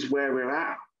 this is where we're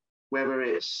at, whether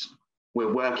it's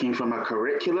we're working from a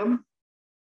curriculum.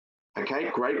 Okay,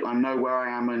 great, I know where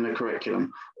I am in the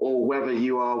curriculum. Or whether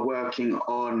you are working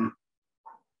on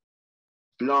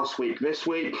last week, this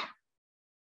week,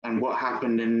 and what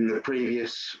happened in the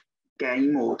previous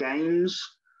game or games,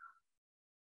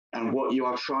 and what you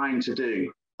are trying to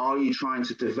do. Are you trying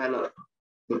to develop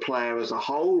the player as a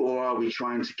whole, or are we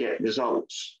trying to get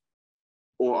results?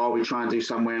 Or are we trying to do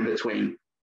somewhere in between,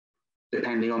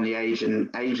 depending on the age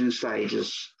and stage,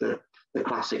 as the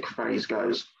classic phrase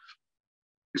goes.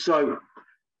 So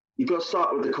you've got to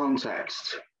start with the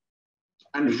context.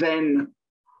 And then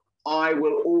I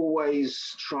will always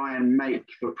try and make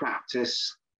the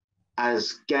practice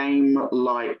as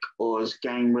game-like or as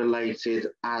game-related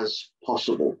as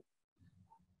possible.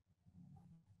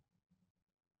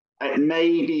 It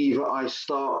may be that I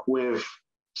start with,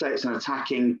 say it's an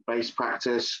attacking-based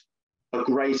practice, a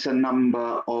greater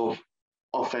number of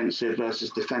offensive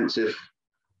versus defensive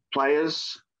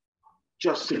players,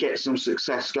 just to get some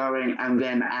success going, and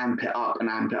then amp it up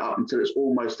until it's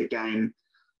almost a game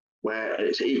where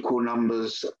it's equal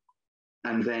numbers,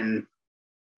 and then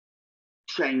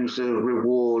change the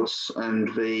rewards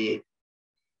and the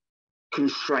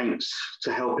constraints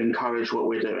to help encourage what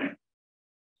we're doing.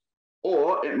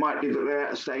 Or it might be that they're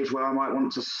at a stage where I might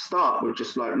want to start with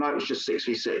just like, no, it's just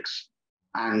 6v6,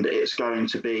 and it's going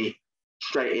to be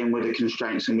straight in with the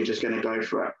constraints, and we're just going to go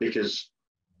for it because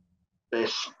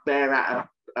they're at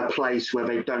a place where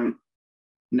they don't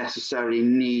necessarily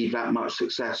need that much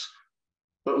success,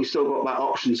 but we still got that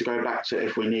option to go back to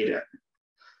if we need it.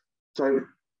 So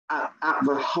at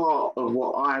the heart of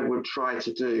what I would try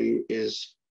to do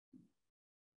is,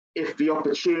 if the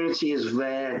opportunity is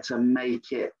there to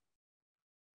make it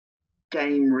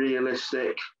game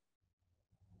realistic,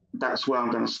 that's where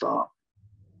I'm going to start.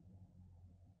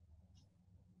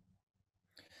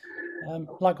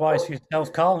 Likewise for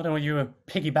yourself, Carl. I don't know whether you were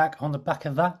piggyback on the back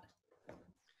of that.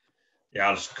 Yeah,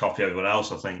 I'll just copy everyone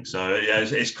else, I think. So yeah,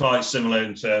 it's quite similar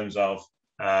in terms of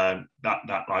that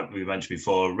like we mentioned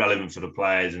before, relevant for the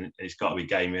players, and it's got to be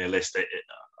game realistic,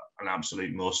 an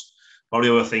absolute must.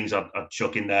 Probably other things I'd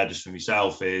chuck in there just for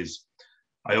myself is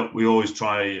we always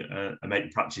try and make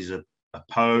the practice a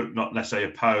pose, not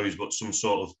necessarily a pose, but some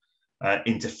sort of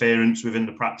interference within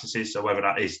the practices. So whether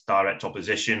that is direct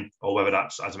opposition, or whether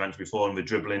that's, as I mentioned before, in the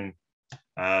dribbling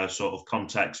sort of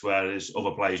context where there's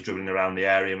other players dribbling around the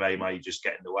area, may just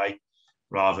get in the way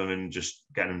rather than just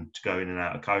getting them to go in and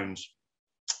out of cones.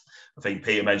 I think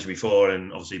Peter mentioned before,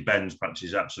 and obviously Ben's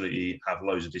practices absolutely have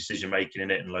loads of decision making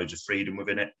in it and loads of freedom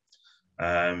within it.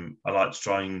 I like to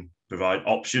try and provide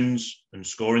options and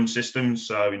scoring systems.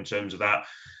 So in terms of that,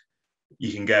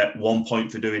 you can get 1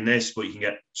 point for doing this, but you can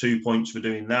get 2 points for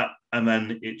doing that. And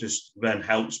then it just then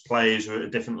helps players who are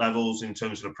at different levels in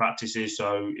terms of the practices.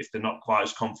 So if they're not quite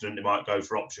as confident, they might go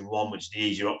for option 1, which is the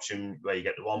easier option where you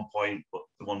get the 1 point, but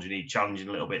the ones you need challenging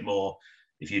a little bit more.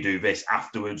 If you do this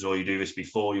afterwards or you do this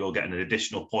before, you'll get an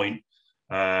additional point.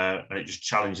 And it just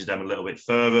challenges them a little bit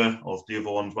further, or if the other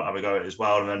ones might have a go at it as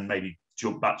well, and then maybe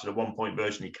jump back to the 1 point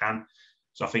version you can.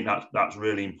 So I think that's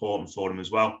really important for them as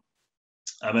well.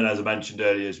 And then, as I mentioned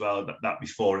earlier as well, that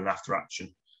before and after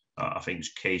action, I think is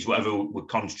key. So whatever we're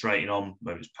concentrating on,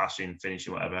 whether it's passing,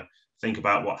 finishing, whatever, think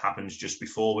about what happens just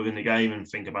before within the game and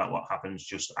think about what happens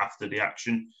just after the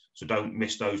action. So don't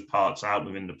miss those parts out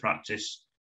within the practice.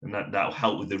 And that'll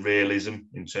help with the realism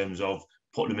in terms of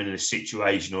putting them in a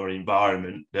situation or an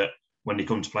environment that when they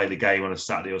come to play the game on a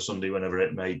Saturday or Sunday, whenever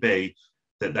it may be,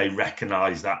 that they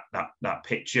recognise that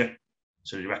picture.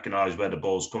 So they recognise where the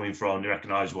ball's coming from, they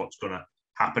recognise what's going to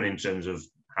happen in terms of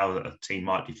how a team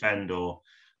might defend or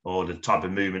the type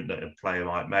of movement that a player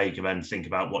might make, and then think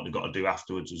about what they've got to do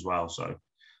afterwards as well. So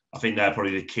I think they're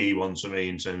probably the key ones for me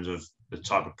in terms of the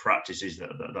type of practices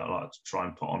that I like to try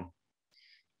and put on.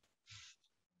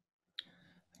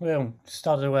 We'll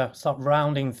start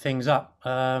rounding things up.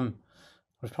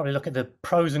 We'll probably look at the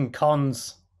pros and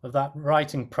cons of that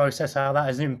writing process, how that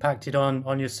has impacted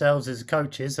on yourselves as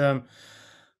coaches.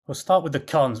 We'll start with the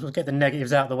cons. We'll get the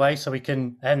negatives out of the way so we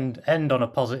can end on a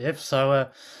positive. So,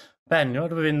 Ben,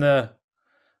 what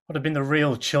have been the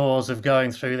real chores of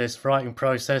going through this writing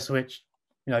process? Which,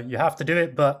 you know, you have to do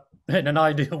it, but in an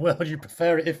ideal world, you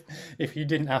prefer it if you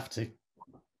didn't have to.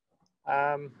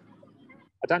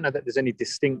 I don't know that there's any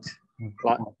distinct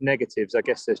negatives. I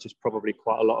guess there's just probably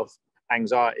quite a lot of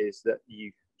anxieties that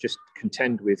you just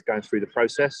contend with going through the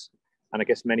process. And I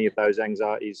guess many of those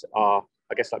anxieties are,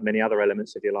 I guess, like many other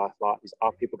elements of your life, like,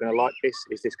 are people going to like this?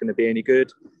 Is this going to be any good?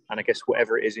 And I guess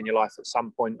whatever it is in your life, at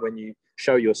some point when you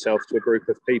show yourself to a group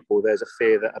of people, there's a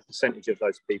fear that a percentage of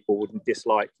those people wouldn't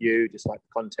dislike you, dislike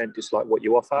the content, dislike what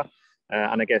you offer.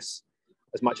 And I guess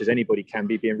as much as anybody can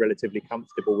be, being relatively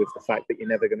comfortable with the fact that you're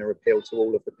never going to appeal to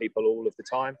all of the people all of the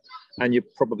time. And you're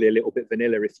probably a little bit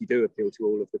vanilla if you do appeal to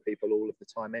all of the people all of the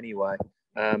time anyway.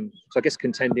 So I guess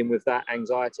contending with that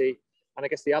anxiety. And I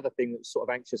guess the other thing that's sort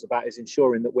of anxious about is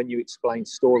ensuring that when you explain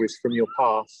stories from your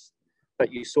past,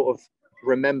 that you sort of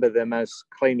remember them as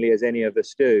cleanly as any of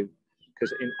us do.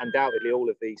 Because undoubtedly all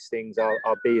of these things are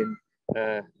being,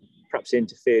 perhaps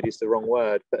interfered is the wrong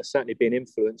word, but certainly being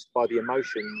influenced by the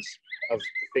emotions of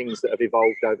things that have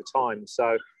evolved over time.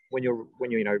 So when you're,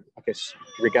 you know, I guess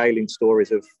regaling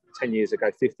stories of 10 years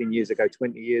ago, 15 years ago,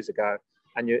 20 years ago,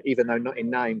 and you're, even though not in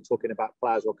name, talking about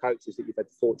players or coaches that you've had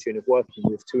the fortune of working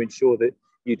with, to ensure that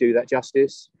you do that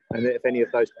justice, and that if any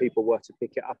of those people were to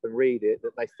pick it up and read it,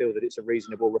 that they feel that it's a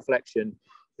reasonable reflection,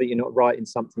 that you're not writing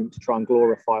something to try and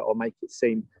glorify it or make it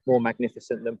seem more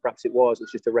magnificent than perhaps it was.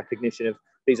 It's just a recognition of,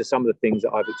 these are some of the things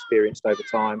that I've experienced over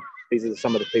time. These are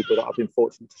some of the people that I've been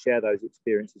fortunate to share those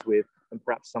experiences with, and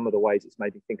perhaps some of the ways it's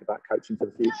made me think about coaching for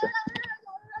the future.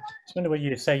 I wonder what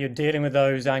you say you're dealing with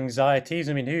those anxieties.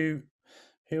 I mean, who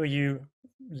are you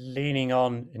leaning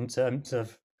on in terms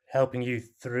of helping you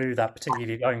through that,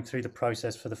 particularly going through the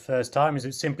process for the first time? Is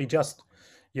it simply just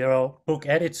your book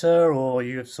editor, or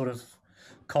you have sort of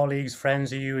colleagues,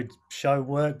 friends who you would show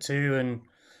work to, and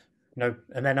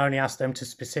and then only ask them to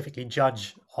specifically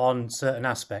judge on certain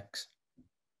aspects?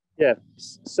 Yeah,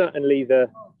 certainly the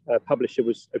publisher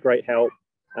was a great help.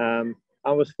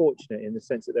 I was fortunate in the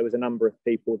sense that there was a number of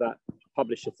people that the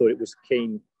publisher thought it was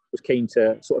keen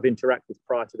to sort of interact with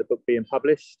prior to the book being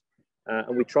published.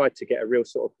 And we tried to get a real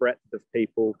sort of breadth of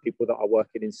people that are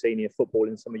working in senior football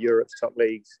in some of Europe's top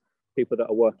leagues, people that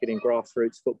are working in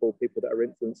grassroots football, people that are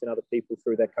influencing other people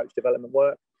through their coach development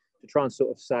work, to try and sort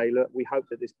of say, look, we hope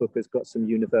that this book has got some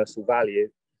universal value,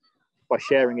 by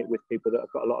sharing it with people that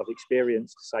have got a lot of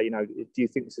experience, to say, do you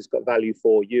think this has got value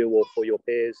for you or for your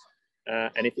peers?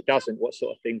 And if it doesn't, what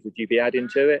sort of things would you be adding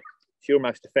to it? So you're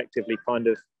most effectively kind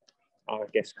of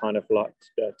like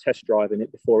test driving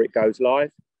it before it goes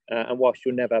live. And whilst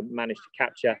you'll never manage to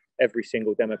capture every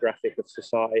single demographic of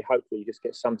society, hopefully you just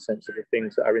get some sense of the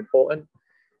things that are important.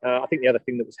 I think the other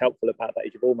thing that was helpful about that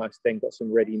is you've almost then got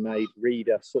some ready-made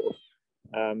reader sort of,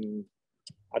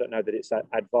 I don't know that it's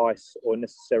advice or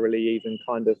necessarily even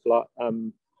kind of like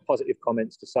positive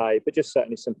comments to say, but just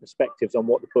certainly some perspectives on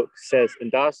what the book says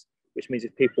and does, which means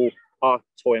if people are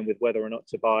toying with whether or not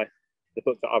to buy the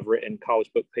book that I've written, Carl's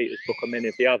book, Peter's book, and many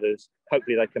of the others,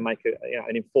 hopefully they can make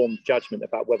an informed judgment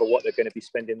about whether what they're going to be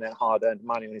spending their hard-earned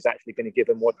money on is actually going to give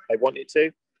them what they want it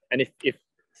to. And if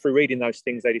through reading those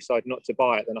things they decide not to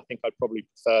buy it, then I think I'd probably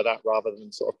prefer that rather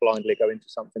than sort of blindly go into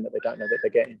something that they don't know that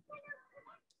they're getting.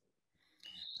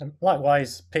 And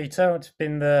likewise, Peter, it's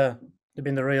been the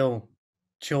real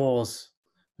chores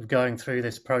of going through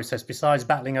this process, besides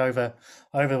battling over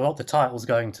what the title's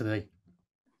going to be.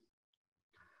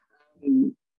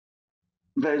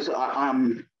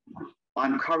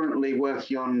 I'm currently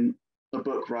working on a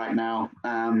book right now.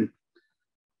 I'm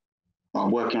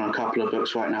working on a couple of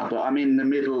books right now, but I'm in the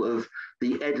middle of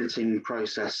the editing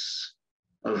process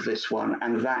of this one,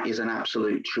 and that is an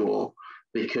absolute chore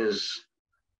because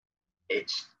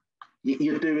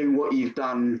you're doing what you've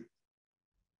done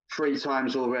 3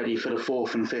 times already for the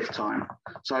 4th and 5th time.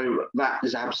 So that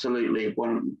is absolutely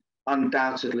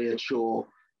undoubtedly a chore.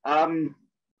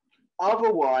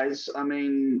 Otherwise, I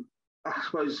mean, I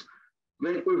suppose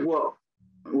with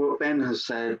what Ben has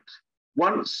said,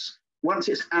 once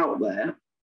it's out there,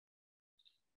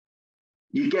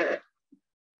 you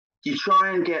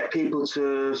try and get people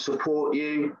to support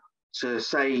you, to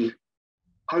say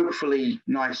hopefully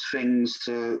nice things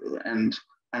and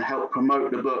help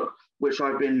promote the book, which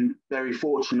I've been very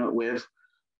fortunate with.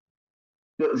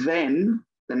 But then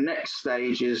the next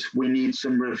stage is we need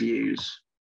some reviews.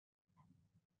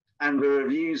 And the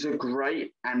reviews are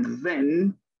great. And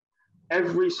then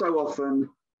every so often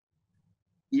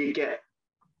you get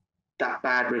that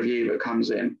bad review that comes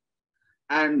in.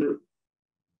 And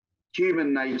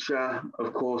human nature,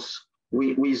 of course,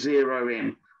 we zero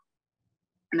in.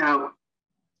 Now,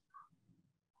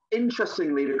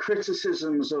 interestingly, the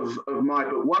criticisms of my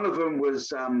book, one of them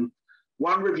was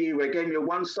one reviewer gave me a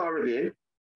 1-star review,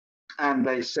 and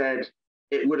they said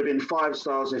it would have been 5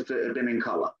 stars if it had been in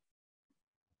colour.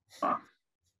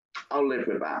 I'll live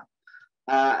with that.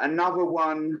 Another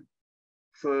one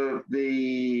for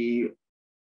the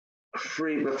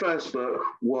first book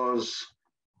was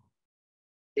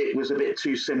it was a bit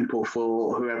too simple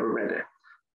for whoever read it.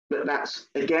 But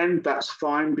that's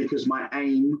fine because my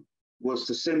aim was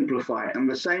to simplify it. And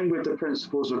the same with the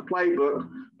Principles of Play book.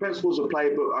 Principles of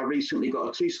Play book, I recently got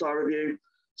a 2-star review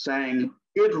saying,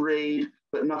 good read,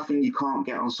 but nothing you can't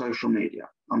get on social media.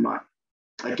 I'm like,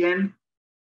 again,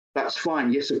 that's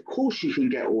fine. Yes, of course you can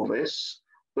get all this,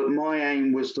 but my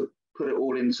aim was to put it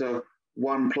all into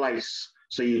one place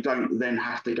so you don't then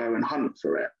have to go and hunt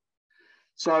for it.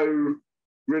 So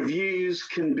reviews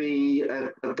can be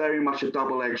a very much a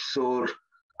double-edged sword.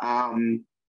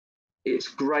 It's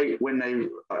great when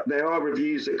there are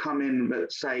reviews that come in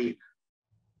that say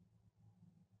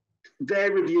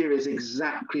their review is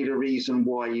exactly the reason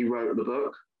why you wrote the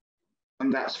book,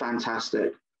 and that's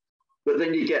fantastic. But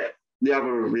then you get the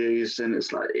other reviews and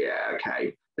it's like, yeah,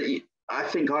 okay. But I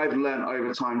think I've learned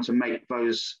over time to make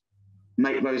those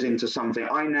into something.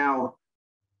 I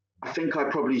think I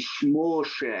probably more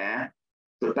share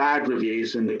the bad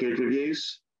reviews than the good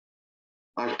reviews.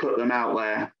 I put them out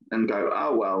there and go,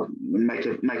 oh well, make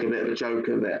a bit of a joke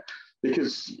of it,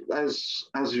 because as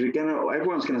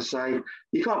everyone's going to say,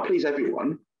 you can't please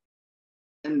everyone,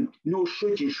 and nor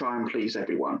should you try and please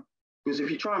everyone, because if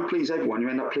you try and please everyone, you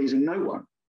end up pleasing no one.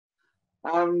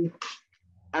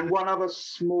 And one other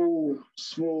small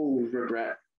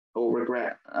regret,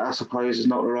 I suppose is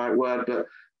not the right word, but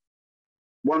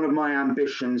one of my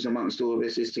ambitions amongst all of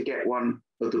this is to get one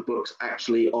of the books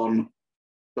actually on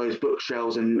those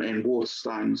bookshelves in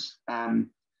Waterstones. I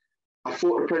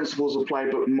thought the Principles of Play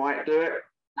book might do it,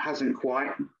 hasn't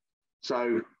quite.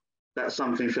 So that's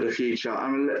something for the future. I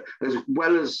mean, as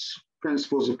well as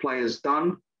Principles of Play has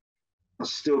done, I've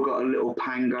still got a little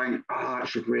pang going, it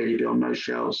should really be on those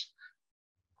shelves.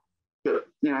 But,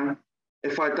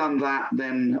 if I'd done that,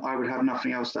 then I would have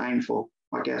nothing else to aim for,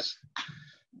 I guess.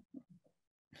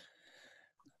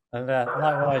 And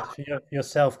likewise for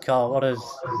yourself, Carl,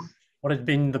 what has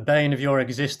been the bane of your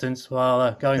existence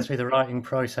while going through the writing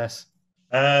process?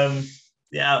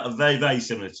 Yeah, very, very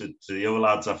similar to the other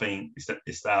lads. I think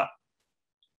it's that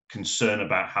concern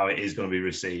about how it is going to be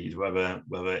received, whether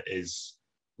it is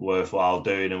worthwhile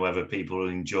doing and whether people will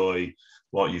enjoy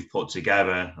what you've put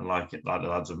together. And like the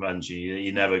lads have mentioned,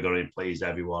 you're never going to please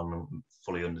everyone and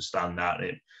fully understand that.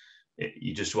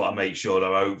 You just want to make sure that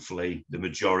hopefully the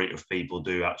majority of people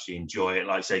do actually enjoy it.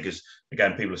 Like I say, because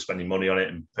again, people are spending money on it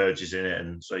and purchasing it,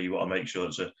 and so you want to make sure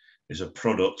it's a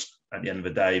product at the end of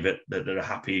the day that they're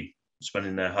happy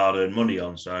spending their hard-earned money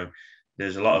on. So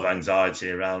there's a lot of anxiety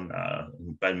around that.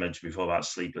 Ben mentioned before about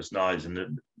sleepless nights,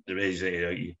 and there is,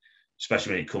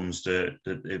 especially when it comes to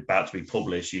about to be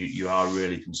published, you are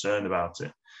really concerned about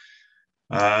it.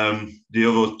 The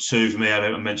other two for me,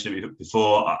 I mentioned it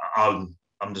before,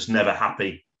 I'm just never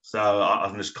happy. So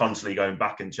I'm just constantly going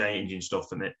back and changing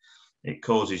stuff, and it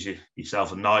causes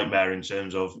yourself a nightmare in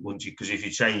terms of because if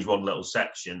you change one little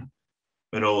section,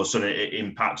 and all of a sudden it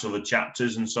impacts other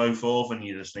chapters and so forth, and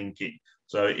you just think it.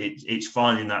 So it's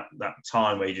finding that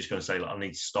time where you're just going to say, I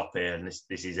need to stop here, and this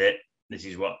is it. This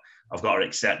is what I've got to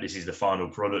accept. This is the final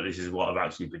product. This is what I've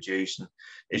actually produced. And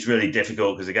it's really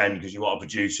difficult because you want to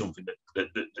produce something that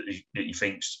you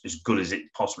think's as good as it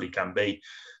possibly can be.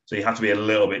 So you have to be a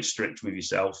little bit strict with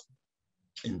yourself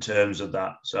in terms of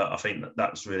that. So I think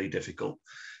that's really difficult.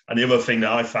 And the other thing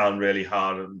that I found really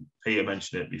hard, and Peter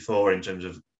mentioned it before, in terms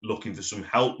of looking for some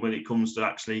help when it comes to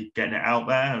actually getting it out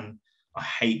there. And I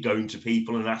hate going to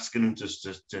people and asking them just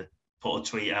to put a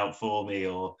tweet out for me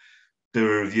or do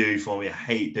a review for me. I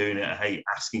hate doing it. I hate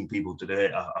asking people to do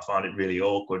it. I find it really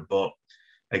awkward. But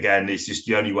again, it's just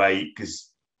the only way,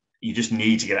 because you just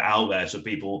need to get it out there so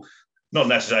people, not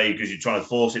necessarily because you're trying to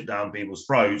force it down people's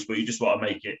throats, but you just want to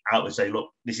make it out and say, look,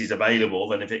 this is available.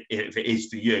 Then if it is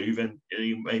for you, then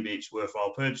maybe it's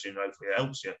worthwhile purchasing. Hopefully it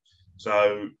helps you.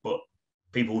 So, but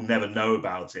people never know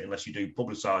about it unless you do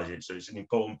publicise it. So it's an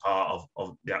important part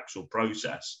of the actual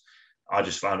process. I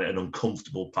just found it an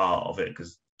uncomfortable part of it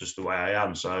because just the way I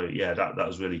am. So yeah, that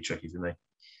was really tricky for me.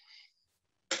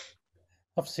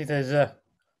 Obviously, there's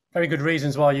very good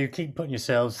reasons why you keep putting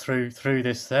yourselves through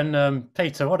this. Then,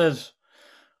 Peter,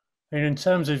 in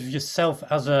terms of yourself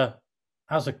as a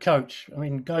coach, I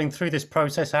mean, going through this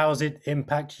process, how has it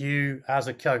impact you as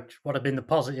a coach? What have been the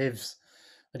positives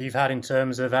that you've had in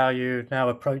terms of how you now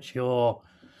approach your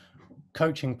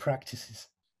coaching practices?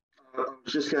 I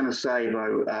was just going to say,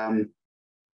 though,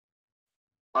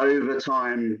 over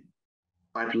time,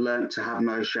 I've learnt to have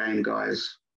no shame,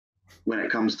 guys, when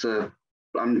it comes to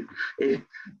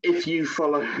if you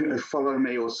follow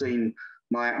me or seen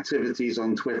my activities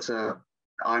on Twitter,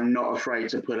 I'm not afraid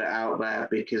to put it out there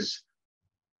because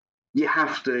you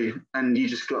have to, and you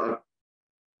just got to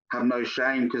have no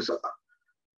shame, because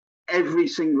every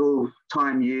single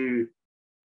time you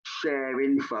share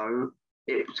info,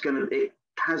 it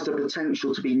has the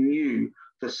potential to be new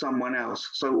for someone else.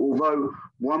 So although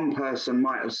one person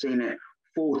might have seen it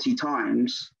 40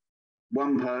 times,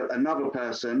 another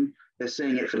person, they're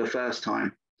seeing it for the first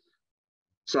time.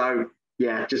 So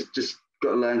yeah, just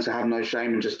got to learn to have no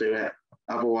shame and just do it.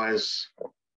 Otherwise,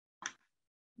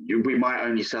 we might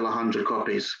only sell 100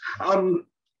 copies.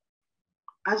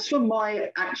 As for my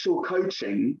actual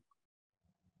coaching,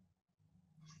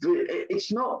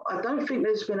 I don't think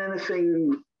there's been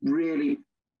anything really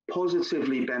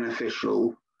positively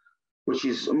beneficial, which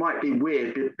might be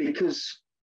weird because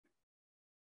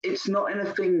it's not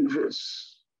anything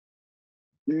that's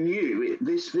new.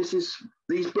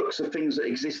 These books are things that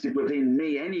existed within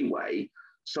me anyway,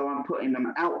 so I'm putting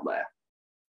them out there.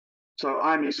 So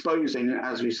I'm exposing,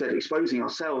 as we said, exposing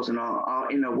ourselves and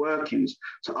our inner workings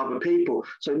to other people.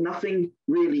 So nothing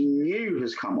really new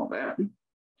has come of it.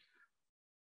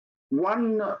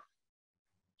 One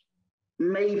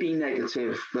maybe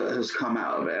negative that has come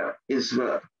out of it is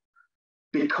that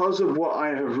because of what I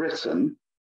have written,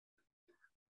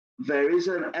 there is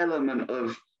an element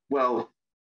of, well,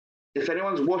 if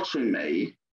anyone's watching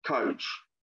me coach,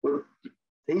 well,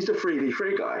 he's the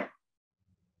 3v3 guy.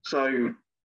 So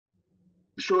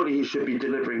surely he should be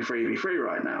delivering 3v3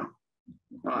 right now.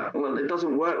 Well, it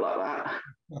doesn't work like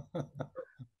that.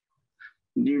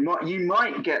 You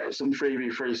might get some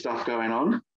 3v3 stuff going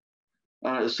on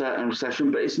at a certain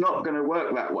session, but it's not going to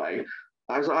work that way.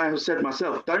 As I have said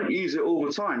myself, don't use it all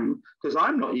the time, because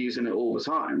I'm not using it all the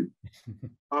time.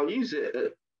 I'll use it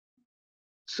at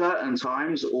certain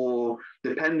times, or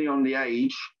depending on the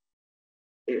age,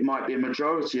 it might be a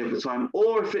majority of the time.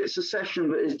 Or if it's a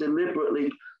session that is deliberately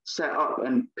set up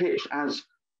and pitched as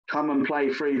come and play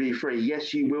 3v3,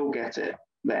 yes, you will get it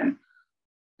then.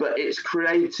 But it's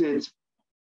created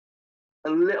a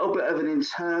little bit of an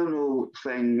internal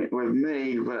thing with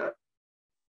me that,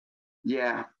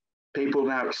 yeah, people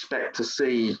now expect to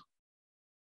see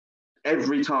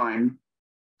every time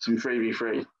some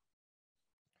 3v3.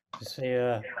 You see,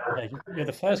 you're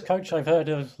the first coach I've heard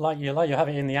of like you have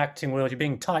it in the acting world. You're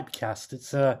being typecast.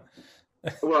 It's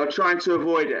well, trying to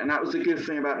avoid it, and that was the good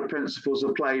thing about the Principles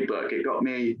of Play book. It got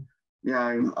me,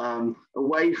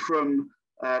 away from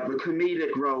the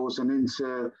comedic roles and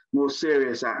into more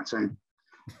serious acting.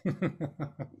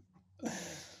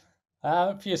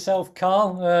 For yourself,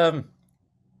 Carl,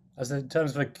 as in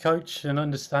terms of a coach and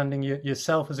understanding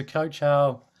yourself as a coach,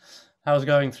 how's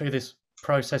going through this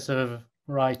process of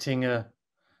writing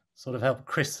sort of help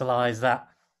crystallize that?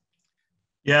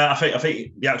 Yeah, I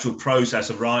think the actual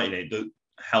process of writing it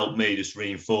helped me just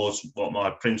reinforce what my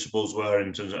principles were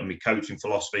in terms of my coaching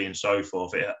philosophy and so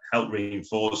forth. It helped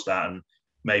reinforce that, and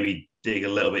maybe dig a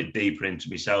little bit deeper into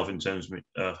myself in terms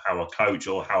of how I coach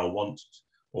or how I want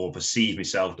or perceive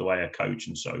myself the way I coach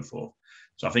and so forth.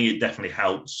 So I think it definitely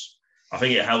helps. I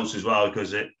think it helps as well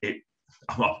because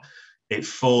it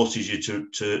forces you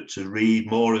to read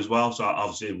more as well. So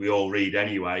obviously we all read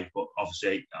anyway, but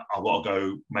obviously I want to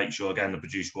go make sure again to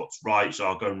produce what's right. So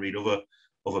I'll go and read other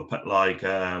like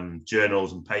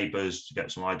journals and papers to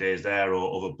get some ideas there,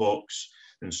 or other books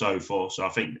and so forth. So I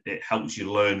think it helps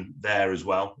you learn there as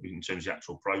well in terms of the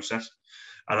actual process.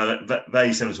 And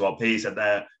very similar to what Peter said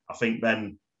there, I think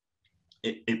then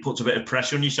it puts a bit of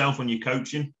pressure on yourself when you're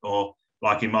coaching, or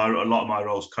like in a lot of my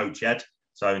roles, coach ed.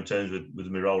 So in terms of with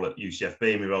my role at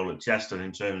UCFB, my role at Chester,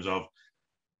 in terms of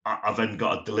I've then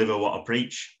got to deliver what I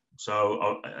preach.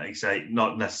 So I say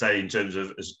not necessarily in terms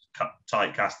of as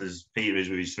tight cast as Peter is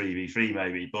with his 3v3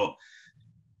 maybe, but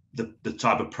the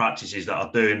type of practices that I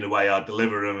do and the way I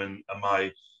deliver them and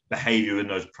my behaviour in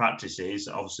those practices.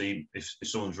 Obviously, if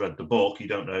someone's read the book, you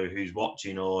don't know who's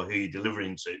watching or who you're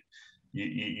delivering to.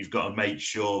 You've got to make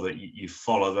sure that you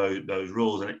follow those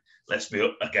rules. And let's be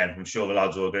again, I'm sure the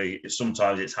lads will agree.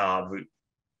 Sometimes it's hard.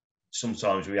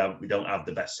 Sometimes we don't have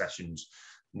the best sessions.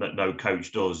 No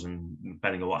coach does, and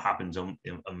depending on what happens on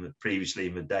previously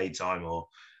in the daytime or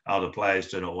how the players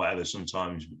turn or whatever,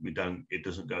 sometimes we don't. It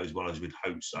doesn't go as well as we'd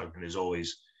hope so. And there's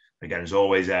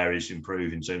always areas to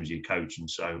improve in terms of your coaching.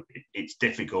 So it's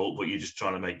difficult, but you're just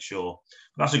trying to make sure.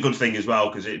 That's a good thing as well,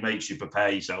 because it makes you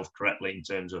prepare yourself correctly in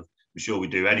terms of. I'm sure we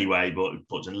do anyway, but it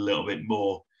puts a little bit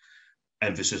more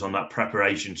emphasis on that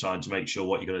preparation side to make sure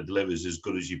what you're going to deliver is as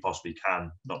good as you possibly can,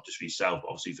 not just for yourself, but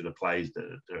obviously for the players that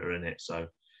are in it. So,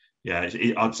 yeah,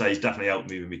 I'd say it's definitely helped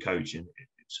me with my coaching.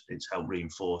 It's helped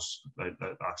reinforce, like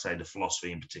I say, the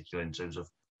philosophy in particular in terms of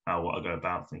what I go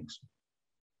about things.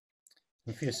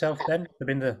 And for yourself, then, what have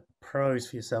been the pros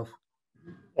for yourself?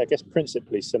 I guess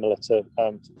principally similar to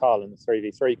Carl and the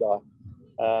 3v3 guy.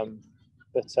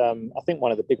 But I think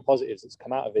one of the big positives that's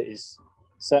come out of it is,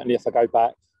 certainly if I go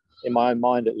back in my own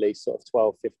mind at least sort of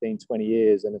 12, 15, 20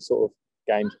 years, and a sort of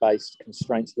games-based,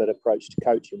 constraints-led approach to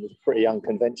coaching was pretty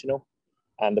unconventional.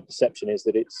 And the perception is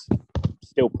that it's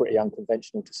still pretty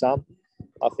unconventional to some.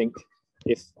 I think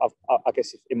I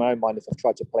guess in my own mind, if I've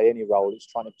tried to play any role,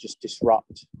 it's trying to just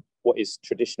disrupt what is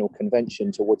traditional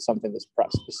convention towards something that's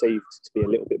perhaps perceived to be a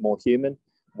little bit more human,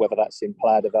 whether that's in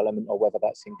player development or whether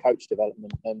that's in coach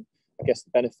development. And I guess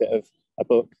the benefit of a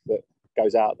book that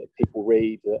goes out that people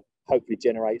read that hopefully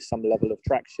generates some level of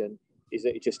traction is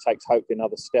that it just takes hopefully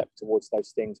another step towards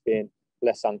those things being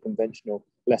less unconventional,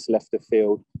 less left of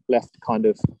field, left kind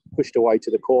of pushed away to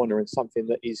the corner, and something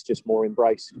that is just more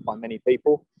embraced by many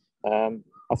people.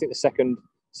 I think the second,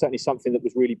 certainly something that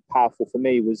was really powerful for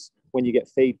me was when you get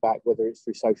feedback, whether it's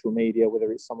through social media,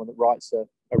 whether it's someone that writes a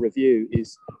review,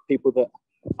 is people that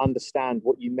understand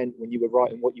what you meant when you were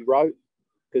writing what you wrote.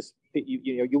 Because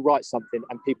you write something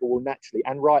and people will naturally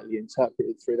and rightly interpret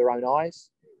it through their own eyes,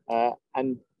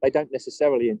 and they don't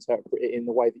necessarily interpret it in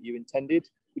the way that you intended,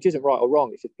 which isn't right or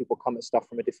wrong. It's just people come at stuff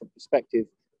from a different perspective.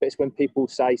 But it's when people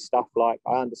say stuff like,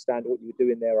 I understand what you were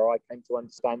doing there, or I came to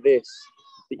understand this,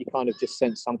 that you kind of just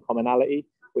sense some commonality,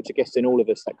 which I guess in all of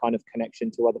us, that kind of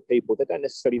connection to other people that don't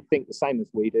necessarily think the same as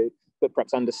we do, but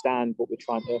perhaps understand what we're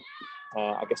trying to,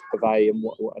 I guess, purvey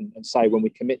and say when we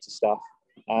commit to stuff.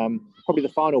 Probably the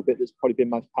final bit that's probably been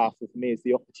most powerful for me is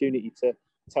the opportunity to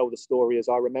tell the story as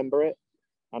I remember it.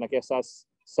 And I guess as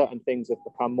certain things have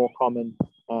become more common,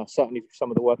 certainly for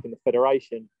some of the work in the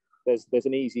Federation, there's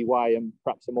an easy way and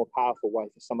perhaps a more powerful way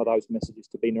for some of those messages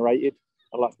to be narrated.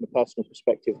 I like from a personal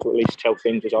perspective to at least tell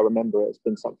things as I remember it. It's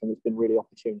been something that's been really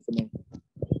opportune for me.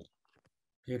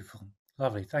 Beautiful.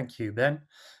 Lovely. Thank you, Ben.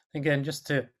 Again, just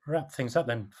to wrap things up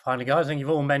then, finally, guys, I think you've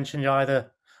all mentioned you're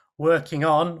either working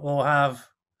on or have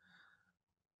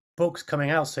books coming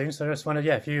out soon. So I just wondered,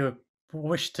 if you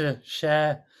wish to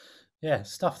share,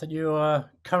 stuff that you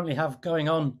currently have going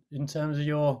on in terms of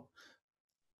your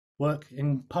work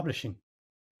in publishing.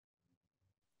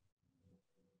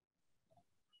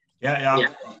 I'll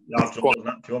jump on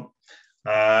that if you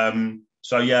want.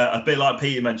 So a bit like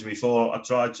Peter mentioned before, I've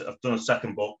done a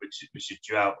second book, which is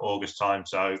due out August time.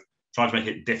 So trying to make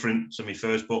it different to my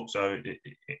first book. So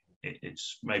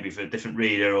it's maybe for a different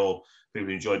reader or people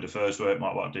who enjoyed the first work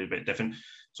might want to do a bit different.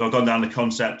 So I've gone down the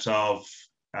concept of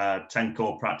 10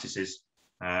 core practices,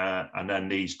 and then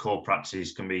these core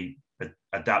practices can be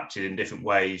adapted in different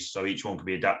ways. So each one can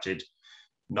be adapted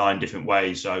 9 different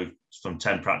ways. So from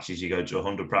 10 practices, you go to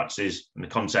 100 practices. And the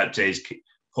concept is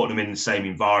putting them in the same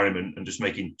environment and just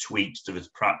making tweaks to the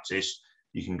practice.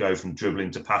 You can go from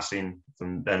dribbling to passing,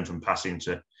 from passing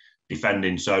to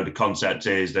defending. So the concept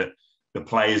is that the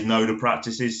players know the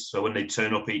practices. So when they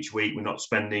turn up each week, we're not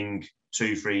spending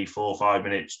 2, 3, 4, 5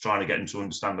 minutes trying to get them to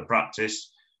understand the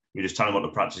practice. We just tell them what the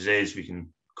practice is. We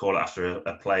can call it after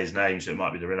a player's name. So it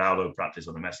might be the Ronaldo practice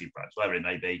or the Messi practice, whatever it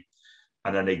may be.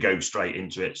 And then they go straight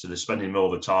into it. So they're spending all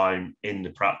the time in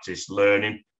the practice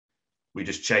learning. We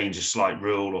just change a slight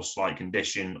rule or slight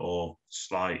condition or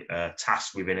slight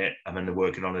task within it. And then they're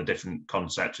working on a different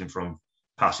concept, and from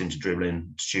passing to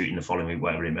dribbling, to shooting the following week,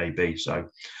 whatever it may be. So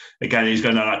again, he's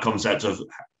going on that concept of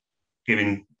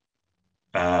giving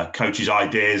coaches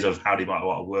ideas of how they might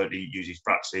want to work, use his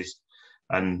practices.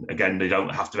 And again, they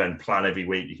don't have to then plan every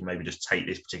week. You can maybe just take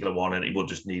this particular one, and it will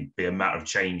just be a matter of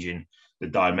changing the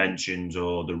dimensions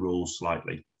or the rules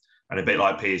slightly. And a bit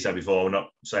like Peter said before, we're not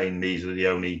saying these are the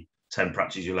only 10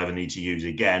 practices you'll ever need to use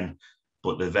again,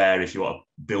 but they're there if you want to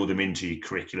build them into your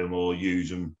curriculum or use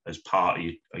them as part of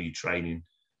your training.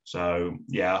 So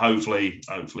yeah, hopefully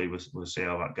we'll see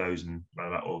how that goes in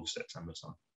about August, September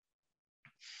time.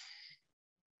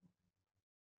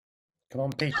 Come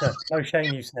on, Peter. No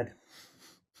shame, you said.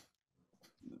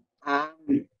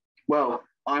 Well,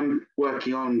 I'm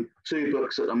working on 2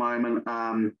 books at the moment.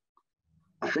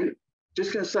 I think,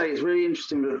 just going to say, it's really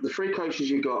interesting that the 3 coaches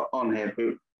you got on here,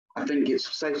 but I think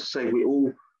it's safe to say we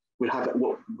all would have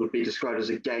what would be described as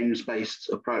a games-based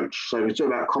approach. So we talk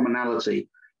about commonality.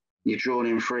 You've drawn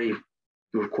in 3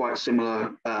 with quite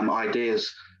similar ideas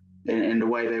in the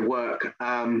way they work.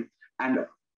 And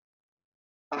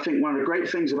I think one of the great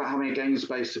things about having a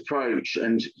games-based approach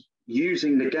and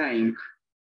using the game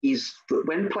is that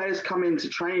when players come into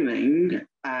training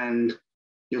and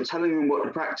you're telling them what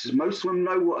to practice, most of them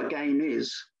know what a game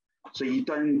is. So you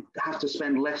don't have to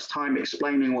spend less time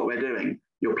explaining what we're doing.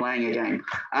 You're playing a game.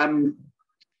 And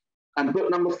book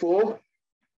number 4,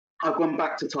 I've gone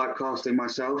back to typecasting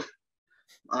myself.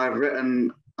 I've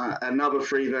written another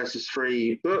 3 versus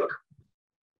 3 book.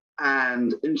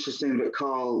 And interesting that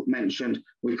Carl mentioned,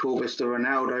 we call this the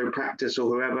Ronaldo practice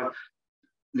or whoever.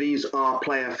 These are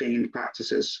player-themed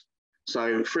practices.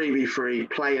 So 3v3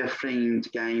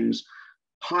 player-themed games,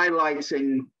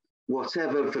 highlighting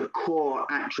whatever the core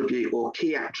attribute or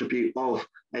key attribute of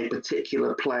a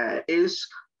particular player is,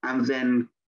 and then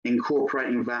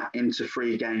incorporating that into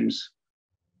 3 games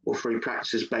or 3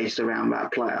 practices based around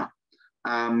that player.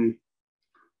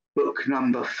 Book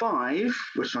number 5,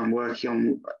 which I'm working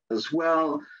on as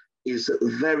well, is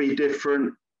very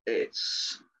different.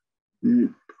 It's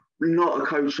not a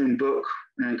coaching book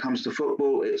when it comes to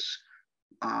football. It's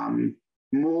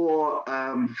more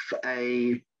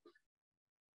a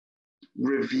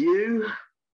review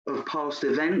of past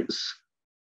events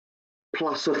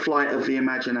plus a flight of the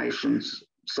imaginations.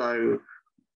 So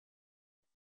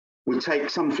we take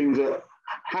something that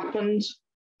happened,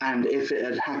 and if it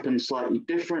had happened slightly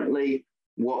differently,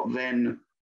 what then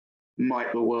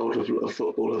might the world of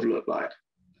football have looked like?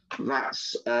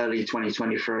 That's early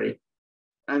 2023.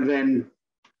 And then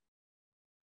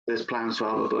there's plans for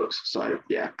other books. So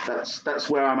yeah, that's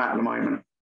where I'm at the moment.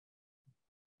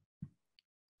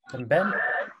 And Ben?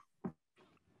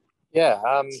 Yeah,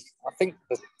 I think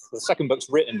the second book's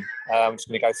written. I'm just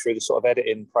going to go through the sort of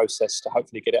editing process to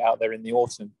hopefully get it out there in the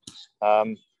autumn.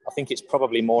 I think it's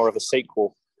probably more of a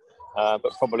sequel,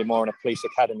 but probably more on a police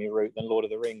academy route than Lord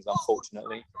of the Rings,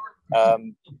 unfortunately.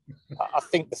 I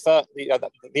think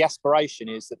the aspiration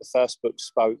is that the first book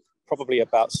spoke probably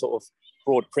about sort of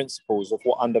broad principles of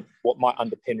what might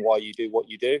underpin why you do what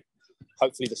you do.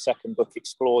 Hopefully the second book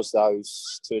explores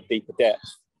those to a deeper depth.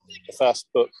 The first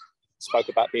book spoke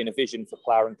about being a vision for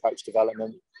player and coach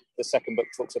development. The second book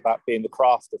talks about being the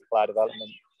craft of player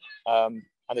development. And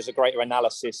there's a greater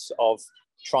analysis of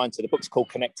the book's called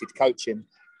Connected Coaching.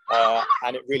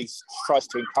 And it really tries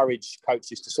to encourage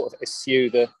coaches to sort of eschew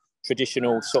the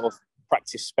traditional sort of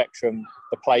practice spectrum,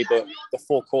 the playbook, the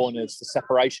 4 corners, the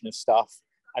separation of stuff,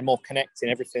 and more connecting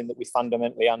everything that we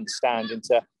fundamentally understand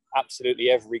into absolutely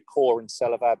every core and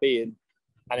cell of our being,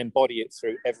 and embody it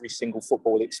through every single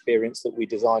football experience that we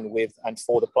design with and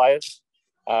for the players.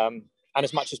 And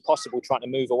as much as possible, trying to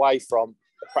move away from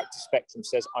the practice spectrum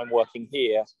says, I'm working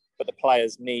here, but the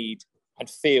players need and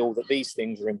feel that these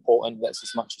things are important. Let's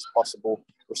as much as possible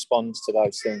respond to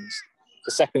those things.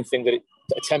 The second thing that it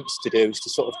attempts to do is to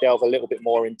sort of delve a little bit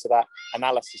more into that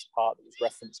analysis part that was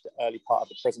referenced at the early part of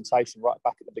the presentation, right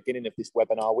back at the beginning of this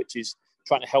webinar, which is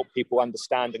trying to help people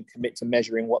understand and commit to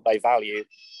measuring what they value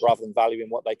rather than valuing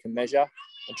what they can measure,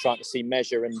 and trying to see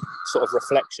measure and sort of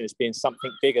reflection as being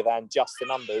something bigger than just the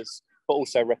numbers, but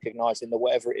also recognizing that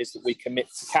whatever it is that we commit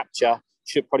to capture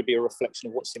should probably be a reflection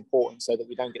of what's important, so that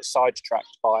we don't get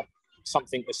sidetracked by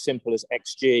something as simple as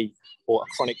XG or a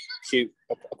chronic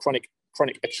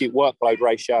acute workload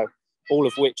ratio, all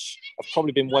of which have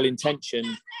probably been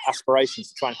well-intentioned aspirations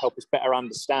to try and help us better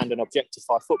understand and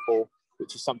objectify football,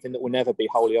 which is something that will never be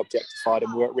wholly objectified,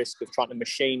 and we're at risk of trying to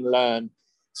machine learn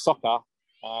soccer,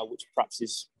 which perhaps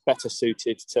is better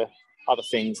suited to other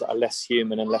things that are less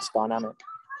human and less dynamic.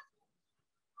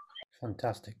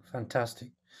 Fantastic, fantastic.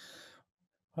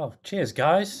 Well, cheers,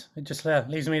 guys. It just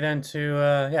leaves me then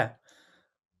to,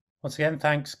 once again,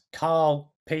 thanks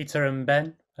Carl, Peter and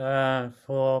Ben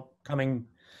for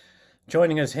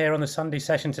joining us here on the Sunday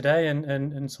session today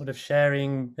and sort of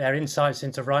sharing their insights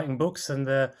into writing books and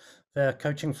their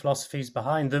coaching philosophies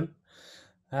behind them.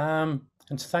 And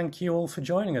thank you all for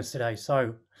joining us today.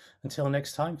 So until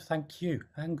next time, thank you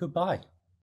and goodbye.